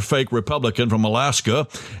 another fake Republican from Alaska.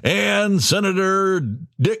 And Senator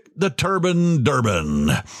Dick the Turban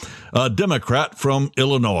Durbin, a Democrat from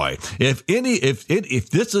Illinois. If any of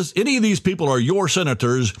these people are your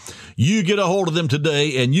senators, you get a hold of them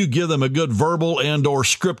today and you give them a good verbal and or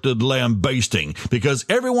scripted lambasting, because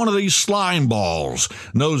every one of these slime balls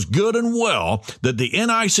knows good and well that the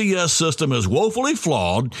NICS system is woefully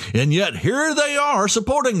flawed, and yet here they are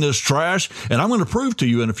supporting this trash. And I'm going to prove to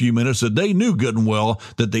you in a few minutes that they knew good and well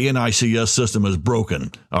that the NICS system is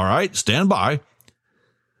broken. All right, stand by.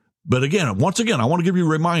 But once again, I want to give you a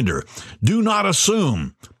reminder. Do not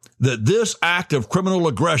assume that this act of criminal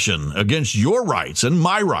aggression against your rights and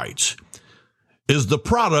my rights is the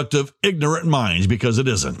product of ignorant minds, because it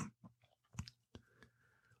isn't.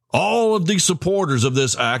 All of the supporters of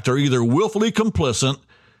this act are either willfully complicit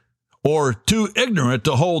or too ignorant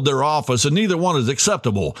to hold their office, and neither one is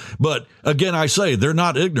acceptable. But again, I say they're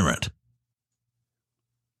not ignorant.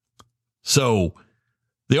 So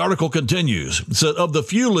the article continues. It said, of the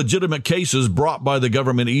few legitimate cases brought by the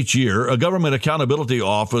government each year, a Government Accountability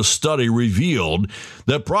Office study revealed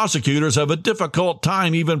that prosecutors have a difficult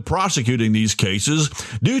time even prosecuting these cases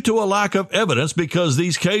due to a lack of evidence, because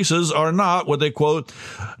these cases are not, what they quote,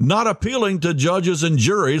 not appealing to judges and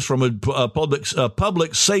juries from a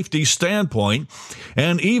public safety standpoint,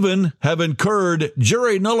 and even have incurred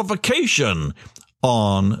jury nullification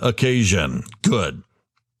on occasion. Good.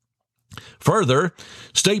 Further,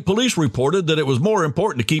 state police reported that it was more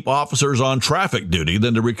important to keep officers on traffic duty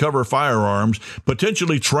than to recover firearms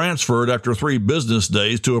potentially transferred after 3 business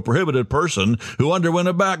days to a prohibited person who underwent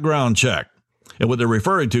a background check. And what they're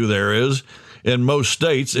referring to there is, in most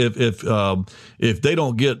states, if they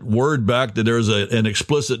don't get word back that there's an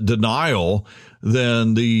explicit denial,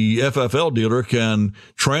 then the FFL dealer can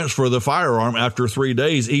transfer the firearm after 3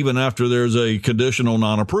 days, even after there's a conditional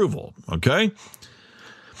non-approval. Okay?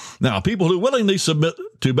 Now, people who willingly submit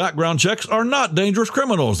to background checks are not dangerous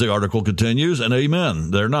criminals, the article continues, and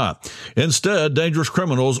amen, they're not. Instead, dangerous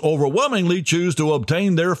criminals overwhelmingly choose to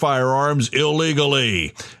obtain their firearms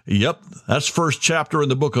illegally. Yep, that's first chapter in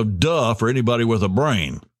the book of Duh for anybody with a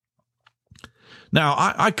brain. Now,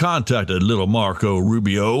 I contacted little Marco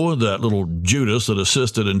Rubio, that little Judas that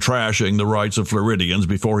assisted in trashing the rights of Floridians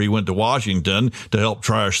before he went to Washington to help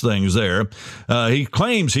trash things there. He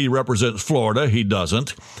claims he represents Florida. He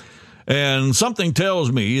doesn't. And something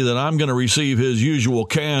tells me that I'm going to receive his usual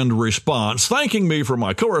canned response, thanking me for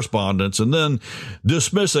my correspondence and then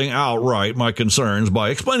dismissing outright my concerns by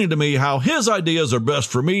explaining to me how his ideas are best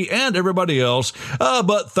for me and everybody else.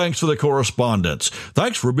 But thanks for the correspondence.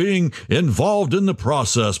 Thanks for being involved in the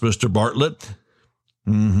process, Mr. Bartlett.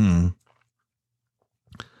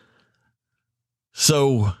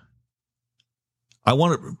 So I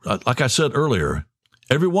want to, like I said earlier,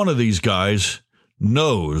 every one of these guys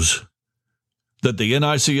knows that the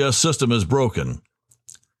NICS system is broken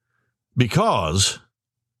because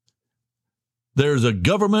there's a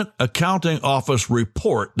government accounting office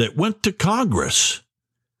report that went to Congress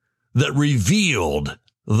that revealed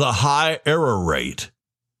the high error rate.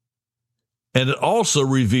 And it also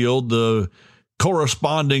revealed the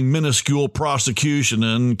corresponding minuscule prosecution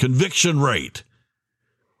and conviction rate.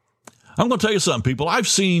 I'm going to tell you something, people. I've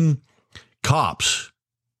seen cops.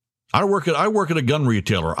 I work at a gun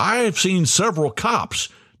retailer. I have seen several cops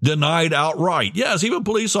denied outright. Yes, even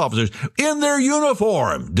police officers in their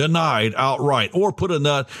uniform denied outright or put in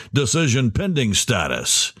that decision pending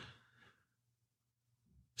status.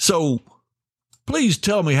 So please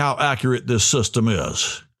tell me how accurate this system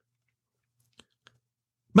is.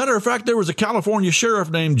 Matter of fact, there was a California sheriff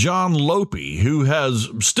named John Lope who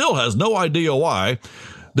still has no idea why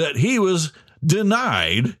that he was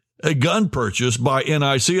denied a gun purchase by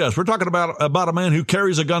NICS. We're talking about a man who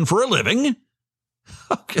carries a gun for a living.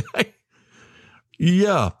 Okay.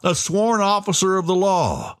 Yeah, a sworn officer of the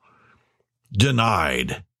law.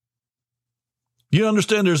 Denied. You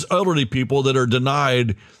understand there's elderly people that are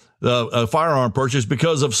denied a firearm purchase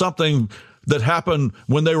because of something that happened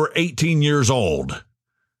when they were 18 years old.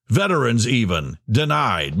 Veterans even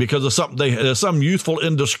denied because of some youthful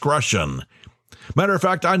indiscretion. Matter of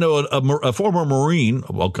fact, I know a former Marine.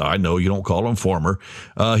 Well, I know you don't call him former.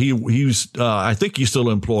 I think he's still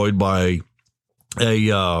employed by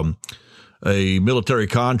a military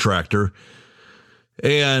contractor,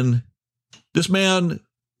 and this man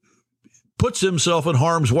puts himself in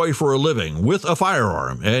harm's way for a living with a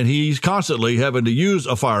firearm, and he's constantly having to use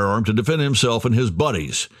a firearm to defend himself and his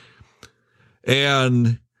buddies,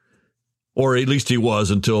 or at least he was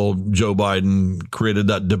until Joe Biden created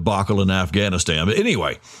that debacle in Afghanistan. But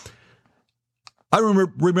anyway, I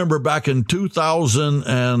remember back in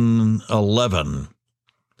 2011,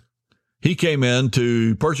 he came in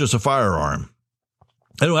to purchase a firearm.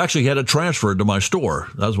 And actually had it transferred to my store.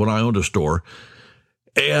 That's when I owned a store.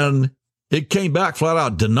 And it came back flat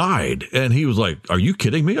out denied. And he was like, "Are you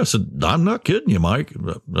kidding me?" I said, "I'm not kidding you, Mike."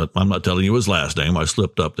 I'm not telling you his last name. I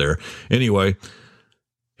slipped up there. Anyway,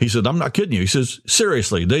 he said, "I'm not kidding you." He says,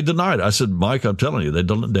 "Seriously, they denied it." I said, "Mike, I'm telling you, they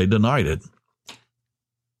denied it."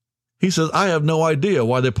 He says, "I have no idea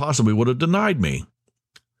why they possibly would have denied me."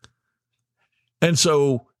 And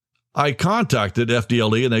so I contacted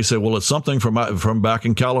FDLE, and they said, "Well, it's something from back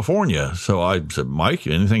in California." So I said, "Mike,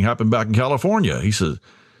 anything happened back in California?" He said,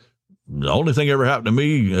 "The only thing ever happened to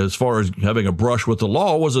me as far as having a brush with the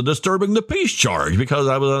law was a disturbing the peace charge because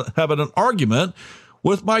I was having an argument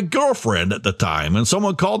with my girlfriend at the time, and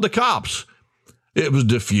someone called the cops. It was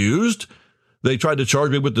diffused. They tried to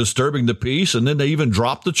charge me with disturbing the peace, and then they even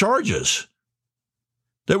dropped the charges.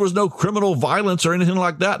 There was no criminal violence or anything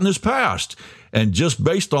like that in his past. And just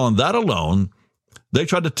based on that alone, they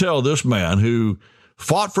tried to tell this man who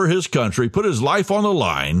fought for his country, put his life on the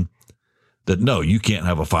line, that no, you can't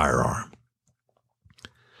have a firearm."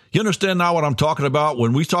 You understand now what I'm talking about?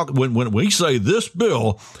 When we say this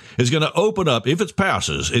bill is going to open up, if it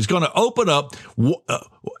passes, it's going to open up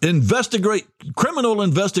criminal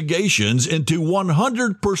investigations into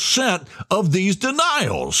 100% of these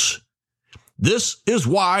denials. This is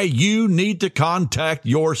why you need to contact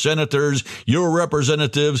your senators, your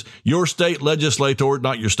representatives, your state legislator,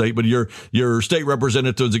 not your state, but your state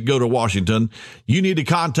representatives that go to Washington. You need to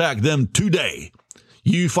contact them today.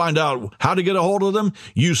 You find out how to get a hold of them.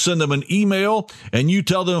 You send them an email and you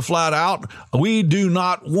tell them flat out, "We do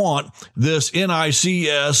not want this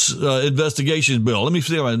NICS investigations bill." Let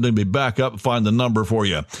me back up and find the number for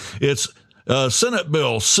you. It's Senate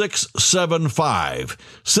Bill 675.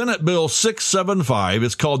 Senate Bill 675.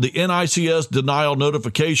 It's called the NICS Denial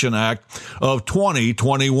Notification Act of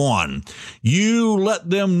 2021. You let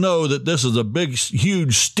them know that this is a big,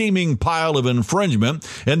 huge, steaming pile of infringement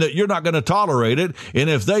and that you're not going to tolerate it. And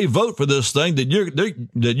if they vote for this thing, that you're going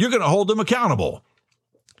to hold them accountable.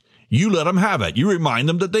 You let them have it. You remind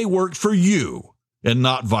them that they worked for you and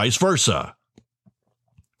not vice versa.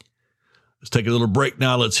 Let's take a little break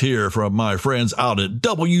now. Let's hear from my friends out at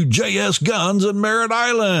WJS Guns in Merritt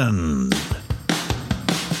Island.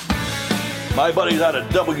 My buddies out at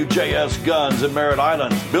WJS Guns in Merritt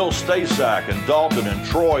Island, Bill Stasak and Dalton and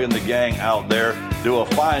Troy and the gang out there do a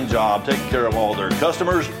fine job taking care of all their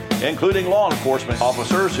customers, including law enforcement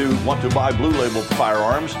officers who want to buy Blue Label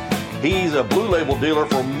firearms. He's a Blue Label dealer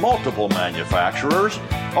for multiple manufacturers.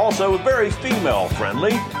 Also very female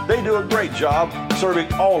friendly. They do a great job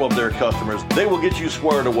serving all of their customers. They will get you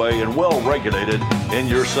squared away and well regulated in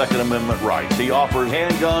your Second Amendment rights. He offers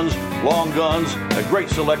handguns, long guns, a great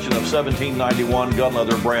selection of 1791 gun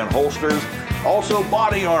leather brand holsters, also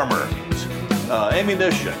body armor,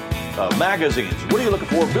 ammunition, magazines. What are you looking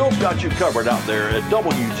for? Bill's got you covered out there at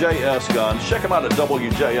WJS Guns. Check him out at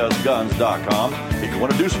WJSguns.com. If you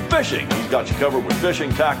want to do some fishing, he's got you covered with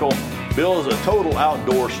fishing tackle. Bill is a total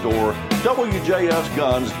outdoor store.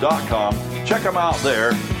 WJSguns.com. Check him out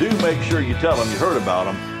there. Do make sure you tell him you heard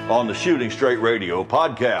about him on the Shooting Straight Radio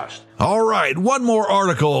podcast. All right, one more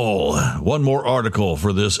article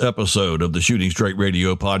for this episode of the Shooting Straight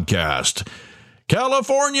Radio podcast.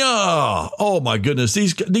 California. Oh my goodness.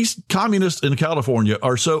 These communists in California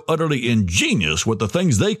are so utterly ingenious with the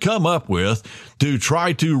things they come up with to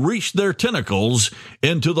try to reach their tentacles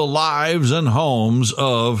into the lives and homes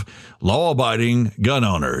of law-abiding gun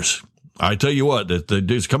owners. I tell you what, they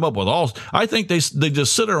just come up with all. I think they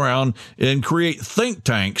just sit around and create think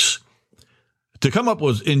tanks to come up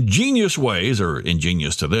with ingenious ways, or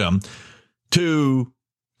ingenious to them, to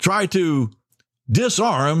try to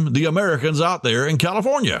disarm the Americans out there in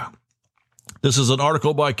California. This is an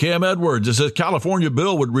article by Cam Edwards. It says California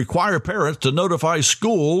bill would require parents to notify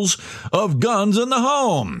schools of guns in the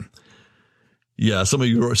home. Yeah, some of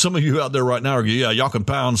you out there right now are, y'all can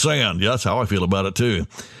pound sand. Yeah, that's how I feel about it too.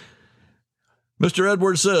 Mr.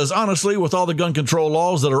 Edwards says, honestly, with all the gun control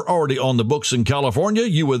laws that are already on the books in California,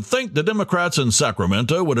 you would think the Democrats in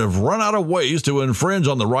Sacramento would have run out of ways to infringe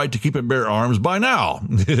on the right to keep and bear arms by now.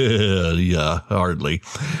 Yeah, hardly.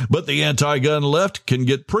 But the anti-gun left can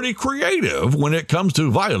get pretty creative when it comes to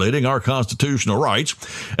violating our constitutional rights.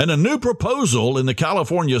 And a new proposal in the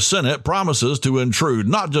California Senate promises to intrude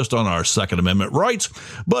not just on our Second Amendment rights,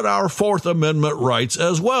 but our Fourth Amendment rights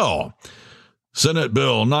as well. Senate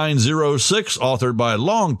Bill 906, authored by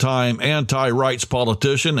longtime anti-rights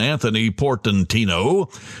politician Anthony Portantino,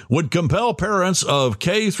 would compel parents of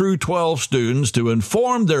K through 12 students to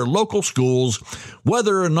inform their local schools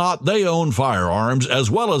whether or not they own firearms, as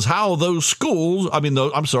well as how those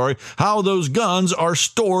how those guns are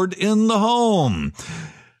stored in the home.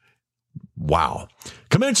 Wow.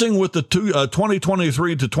 Commencing with the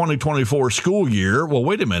 2023 to 2024 school year. Well,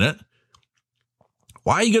 wait a minute.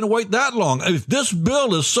 Why are you going to wait that long? If this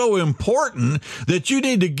bill is so important that you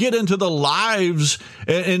need to get into the lives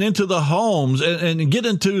and into the homes and get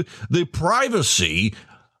into the privacy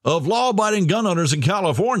of law-abiding gun owners in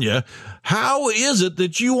California, how is it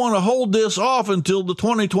that you want to hold this off until the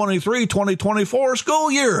 2023-2024 school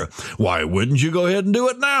year? Why wouldn't you go ahead and do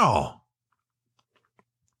it now?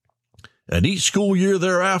 And each school year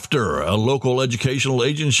thereafter, a local educational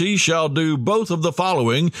agency shall do both of the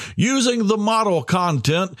following using the model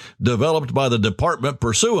content developed by the department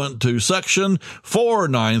pursuant to Section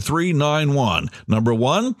 49391. Number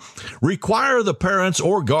 1, require the parents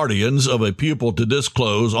or guardians of a pupil to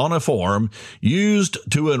disclose on a form used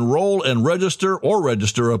to enroll and register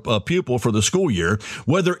a pupil for the school year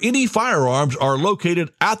whether any firearms are located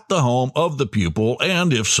at the home of the pupil,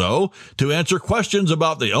 and if so, to answer questions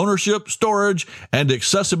about the ownership, storage, and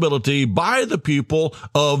accessibility by the pupil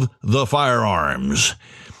of the firearms.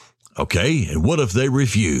 Okay, and what if they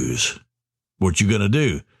refuse? What you going to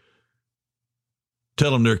do?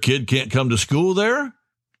 Tell them their kid can't come to school there?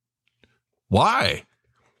 Why?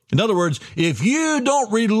 In other words, if you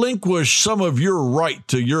don't relinquish some of your right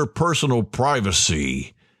to your personal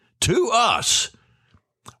privacy to us,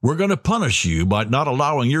 we're going to punish you by not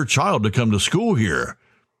allowing your child to come to school here.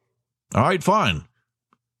 All right, fine.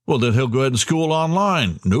 Well, then he'll go ahead and school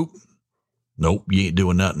online. Nope, you ain't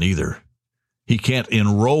doing that neither. He can't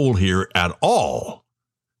enroll here at all,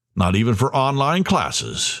 not even for online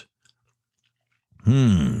classes.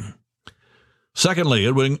 Secondly,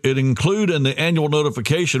 it include in the annual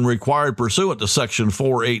notification required pursuant to Section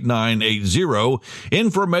 48980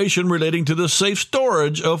 information relating to the safe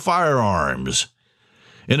storage of firearms.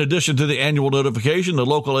 In addition to the annual notification, the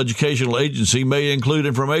local educational agency may include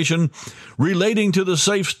information relating to the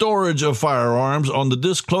safe storage of firearms on the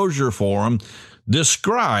disclosure form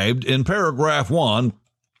described in paragraph 1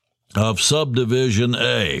 of Subdivision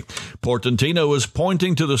A. Portantino is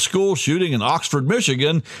pointing to the school shooting in Oxford,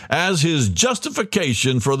 Michigan as his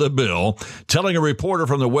justification for the bill, telling a reporter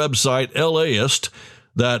from the website LAist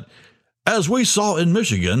that, as we saw in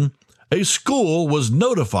Michigan, a school was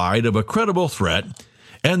notified of a credible threat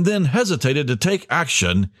and then hesitated to take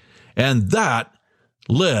action, and that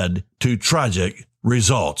led to tragic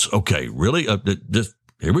results. Okay, really?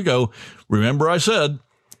 Here we go. Remember I said,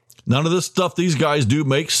 none of this stuff these guys do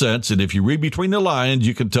makes sense, and if you read between the lines,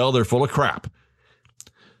 you can tell they're full of crap.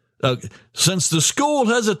 Since the school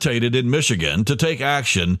hesitated in Michigan to take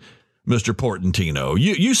action, Mr. Portantino,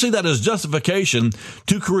 you see that as justification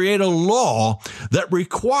to create a law that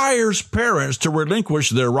requires parents to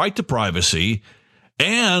relinquish their right to privacy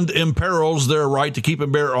and imperils their right to keep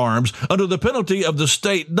and bear arms under the penalty of the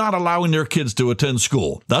state not allowing their kids to attend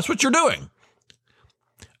school. That's what you're doing.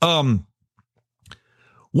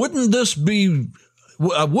 Wouldn't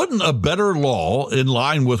a better law in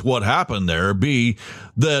line with what happened there be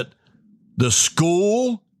that the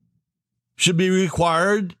school should be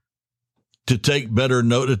required to take better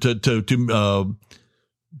notice, to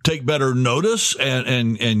take better notice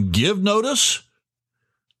and give notice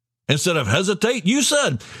instead of hesitate? You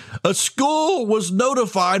said a school was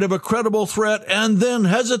notified of a credible threat and then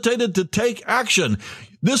hesitated to take action.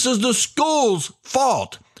 This is the school's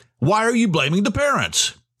fault. Why are you blaming the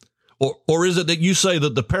parents? Or is it that you say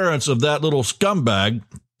that the parents of that little scumbag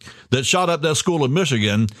that shot up that school in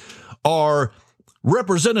Michigan are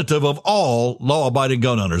representative of all law-abiding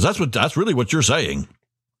gun owners? That's really what you're saying.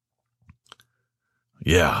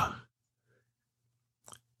 Yeah.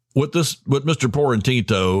 What Mr.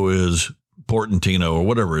 Portantino, or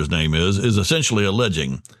whatever his name is essentially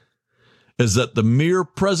alleging is that the mere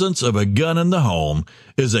presence of a gun in the home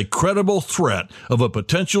is a credible threat of a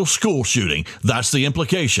potential school shooting. That's the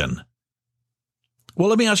implication. Well,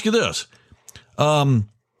 let me ask you this. What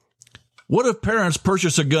if parents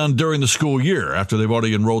purchase a gun during the school year after they've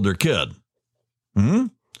already enrolled their kid?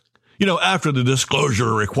 After the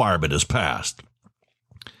disclosure requirement is passed.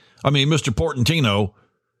 I mean, Mr. Portantino,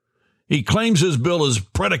 he claims his bill is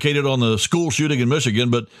predicated on the school shooting in Michigan,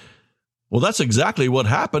 but, well, that's exactly what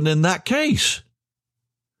happened in that case.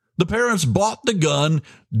 The parents bought the gun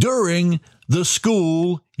during the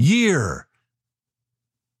school year.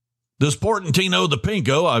 Does Portantino, the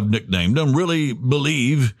Pinko, I've nicknamed him, really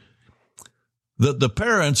believe that the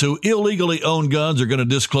parents who illegally own guns are going to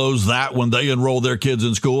disclose that when they enroll their kids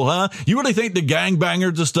in school, huh? You really think the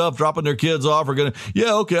gangbangers and stuff dropping their kids off are going to,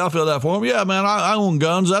 yeah, okay, I'll fill that for them. Yeah, man, I own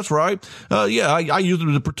guns. That's right. I use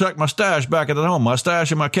them to protect my stash back at home, my stash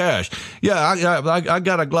and my cash. Yeah, I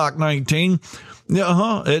got a Glock 19. Yeah,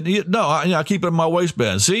 I keep it in my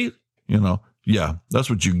waistband. See? Yeah, that's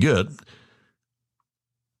what you get.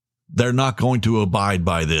 They're not going to abide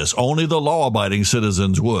by this. Only the law-abiding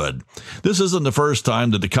citizens would. This isn't the first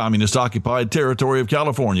time that the communist-occupied territory of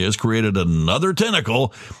California has created another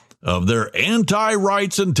tentacle of their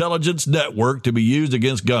anti-rights intelligence network to be used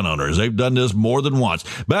against gun owners. They've done this more than once.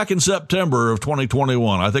 Back in September of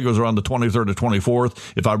 2021, I think it was around the 23rd or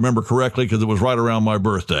 24th, if I remember correctly, because it was right around my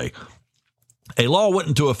birthday, a law went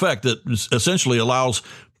into effect that essentially allows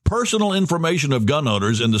personal information of gun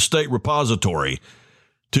owners in the state repository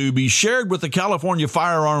to be shared with the California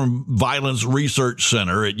Firearm Violence Research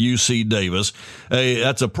Center at UC Davis.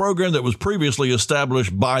 That's a program that was previously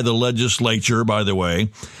established by the legislature, by the way,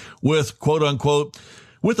 with, quote unquote,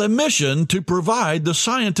 with a mission to provide the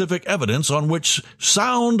scientific evidence on which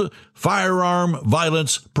sound firearm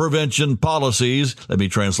violence prevention policies, let me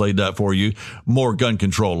translate that for you, more gun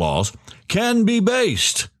control laws, can be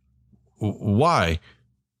based. Why?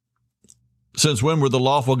 Since when were the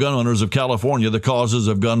lawful gun owners of California the causes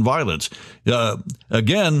of gun violence?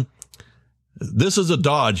 Again, this is a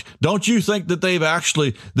dodge. Don't you think that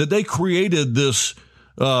they created this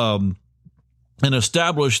and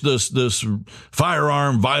established this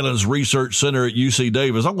firearm violence research center at UC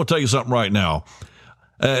Davis? I'm going to tell you something right now.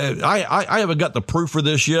 I haven't got the proof for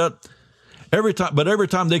this yet. Every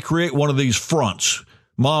time they create one of these fronts,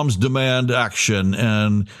 Moms Demand Action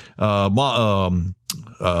and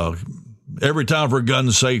Every Town for Gun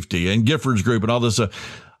Safety and Giffords Group and all this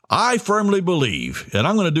stuff, I firmly believe, and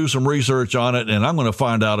I'm going to do some research on it, and I'm going to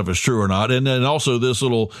find out if it's true or not, and then also this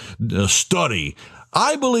little study.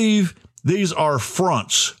 I believe These are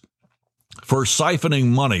fronts for siphoning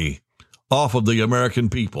money off of the American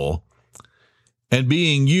people and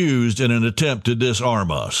being used in an attempt to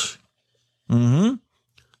disarm us.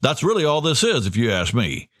 That's really all this is, if you ask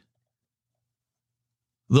me.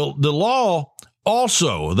 The law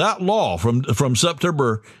also, that law from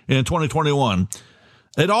September in 2021,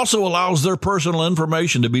 it also allows their personal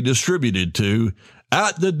information to be distributed to,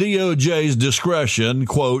 at the DOJ's discretion,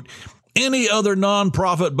 quote, any other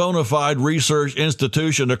nonprofit bona fide research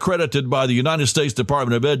institution accredited by the United States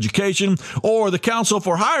Department of Education or the Council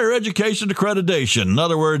for Higher Education Accreditation. In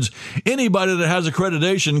other words, anybody that has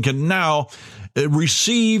accreditation can now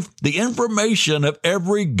receive the information of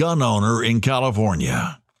every gun owner in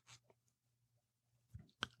California.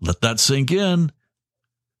 Let that sink in.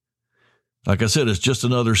 Like I said, it's just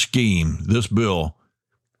another scheme, this bill,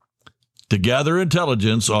 to gather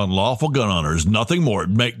intelligence on lawful gun owners, nothing more.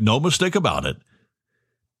 Make no mistake about it.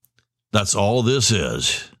 That's all this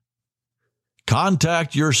is.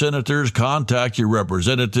 Contact your senators, contact your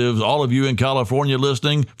representatives. All of you in California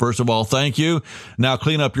listening, first of all, thank you. Now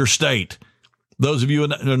clean up your state. Those of you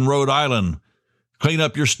in Rhode Island, clean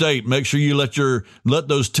up your state. Make sure you let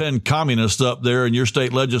those 10 communists up there in your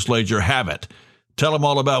state legislature have it. Tell them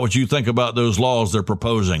all about what you think about those laws they're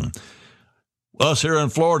proposing. Us here in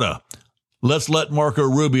Florida, let's let Marco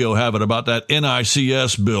Rubio have it about that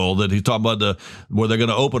NICS bill that he's talking about, where they're going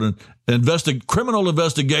to open criminal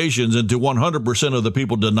investigations into 100% of the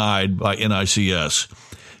people denied by NICS.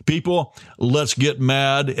 People, let's get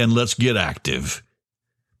mad and let's get active.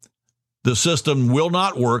 The system will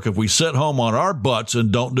not work if we sit home on our butts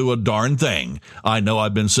and don't do a darn thing. I know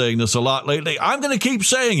I've been saying this a lot lately. I'm going to keep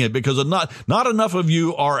saying it because not enough of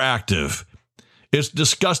you are active. It's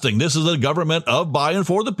disgusting. This is a government of, by, and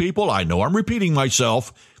for the people. I know I'm repeating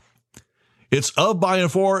myself. It's of, by,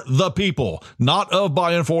 and for the people, not of,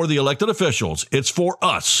 by, and for the elected officials. It's for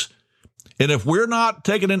us. And if we're not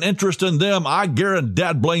taking an interest in them, I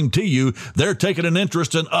guarantee you they're taking an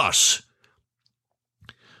interest in us.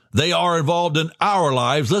 They are involved in our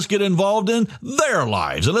lives. Let's get involved in their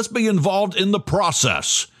lives, and let's be involved in the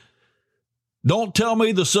process. Don't tell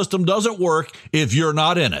me the system doesn't work if you're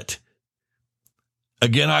not in it.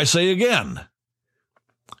 Again, I say again,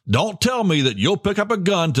 don't tell me that you'll pick up a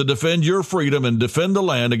gun to defend your freedom and defend the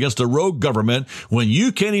land against a rogue government when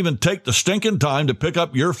you can't even take the stinking time to pick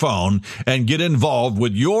up your phone and get involved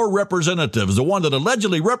with your representatives, the one that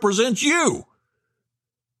allegedly represents you.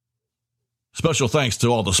 Special thanks to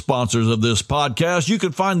all the sponsors of this podcast. You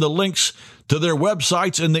can find the links to their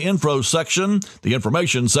websites in the info section, the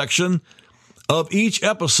information section of each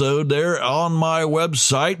episode there on my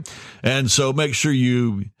website. And so make sure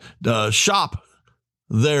you shop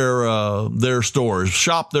their stores,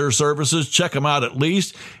 shop their services, check them out at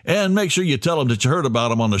least, and make sure you tell them that you heard about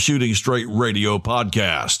them on the Shooting Straight Radio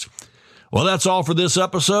podcast. Well, that's all for this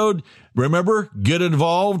episode. Remember, get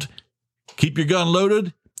involved, keep your gun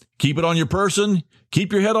loaded, keep it on your person,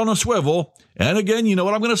 keep your head on a swivel, and again, you know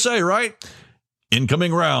what I'm going to say, right?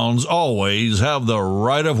 Incoming rounds always have the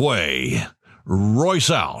right of way.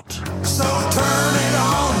 Royce out. So turn it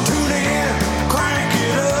on.